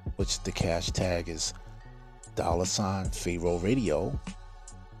 which the cash tag is $ Pharaoh Radio.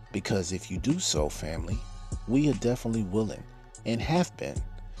 Because if you do so, family, we are definitely willing and have been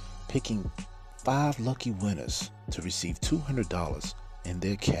picking 5 lucky winners to receive $200 in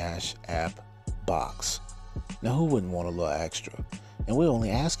their Cash App box. Now, who wouldn't want a little extra? And we're only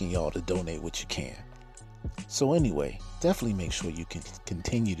asking y'all to donate what you can. So anyway, definitely make sure you can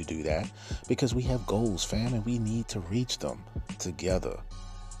continue to do that, because we have goals, fam, and we need to reach them together.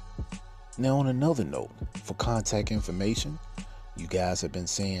 Now, on another note, for contact information, you guys have been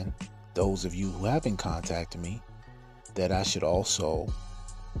saying, those of you who have been contacting me, that I should also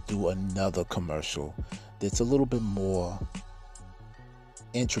do another commercial that's a little bit more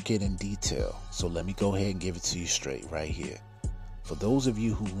intricate in detail. So let me go ahead and give it to you straight right here. For those of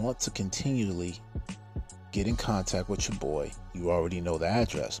you who want to continually get in contact with your boy, you already know the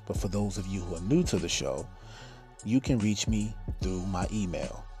address. But for those of you who are new to the show, you can reach me through my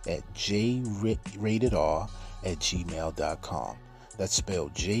email at jratedr@gmail.com. That's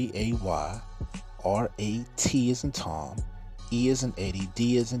spelled JAYRAT as in Tom, E as in Eddie,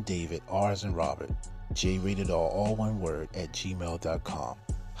 D as in David, R as in Robert. JRatedR, all one word, at gmail.com.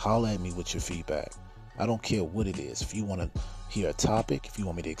 Holla at me with your feedback. I don't care what it is. If you want to hear a topic, if you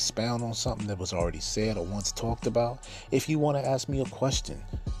want me to expound on something that was already said or once talked about, if you want to ask me a question,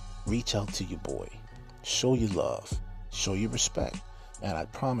 reach out to your boy. Show your love. Show your respect. And I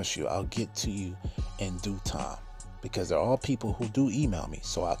promise you, I'll get to you in due time. Because there are people who do email me,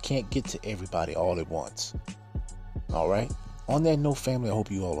 so I can't get to everybody all at once. All right? On that note, family, I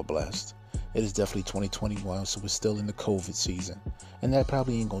hope you all are blessed. It is definitely 2021, so we're still in the COVID season. And that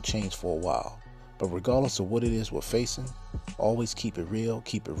probably ain't going to change for a while. But regardless of what it is we're facing, always keep it real,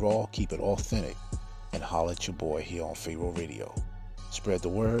 keep it raw, keep it authentic, and holler at your boy here on Pharaoh Radio. Spread the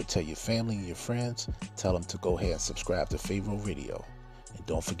word, tell your family and your friends, tell them to go ahead and subscribe to Pharaoh Radio. And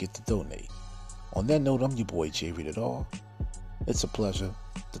don't forget to donate. On that note, I'm your boy J Rated R. It's a pleasure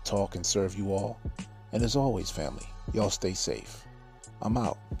to talk and serve you all. And as always, family, y'all stay safe. I'm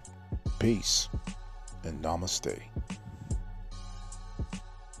out. Peace and namaste.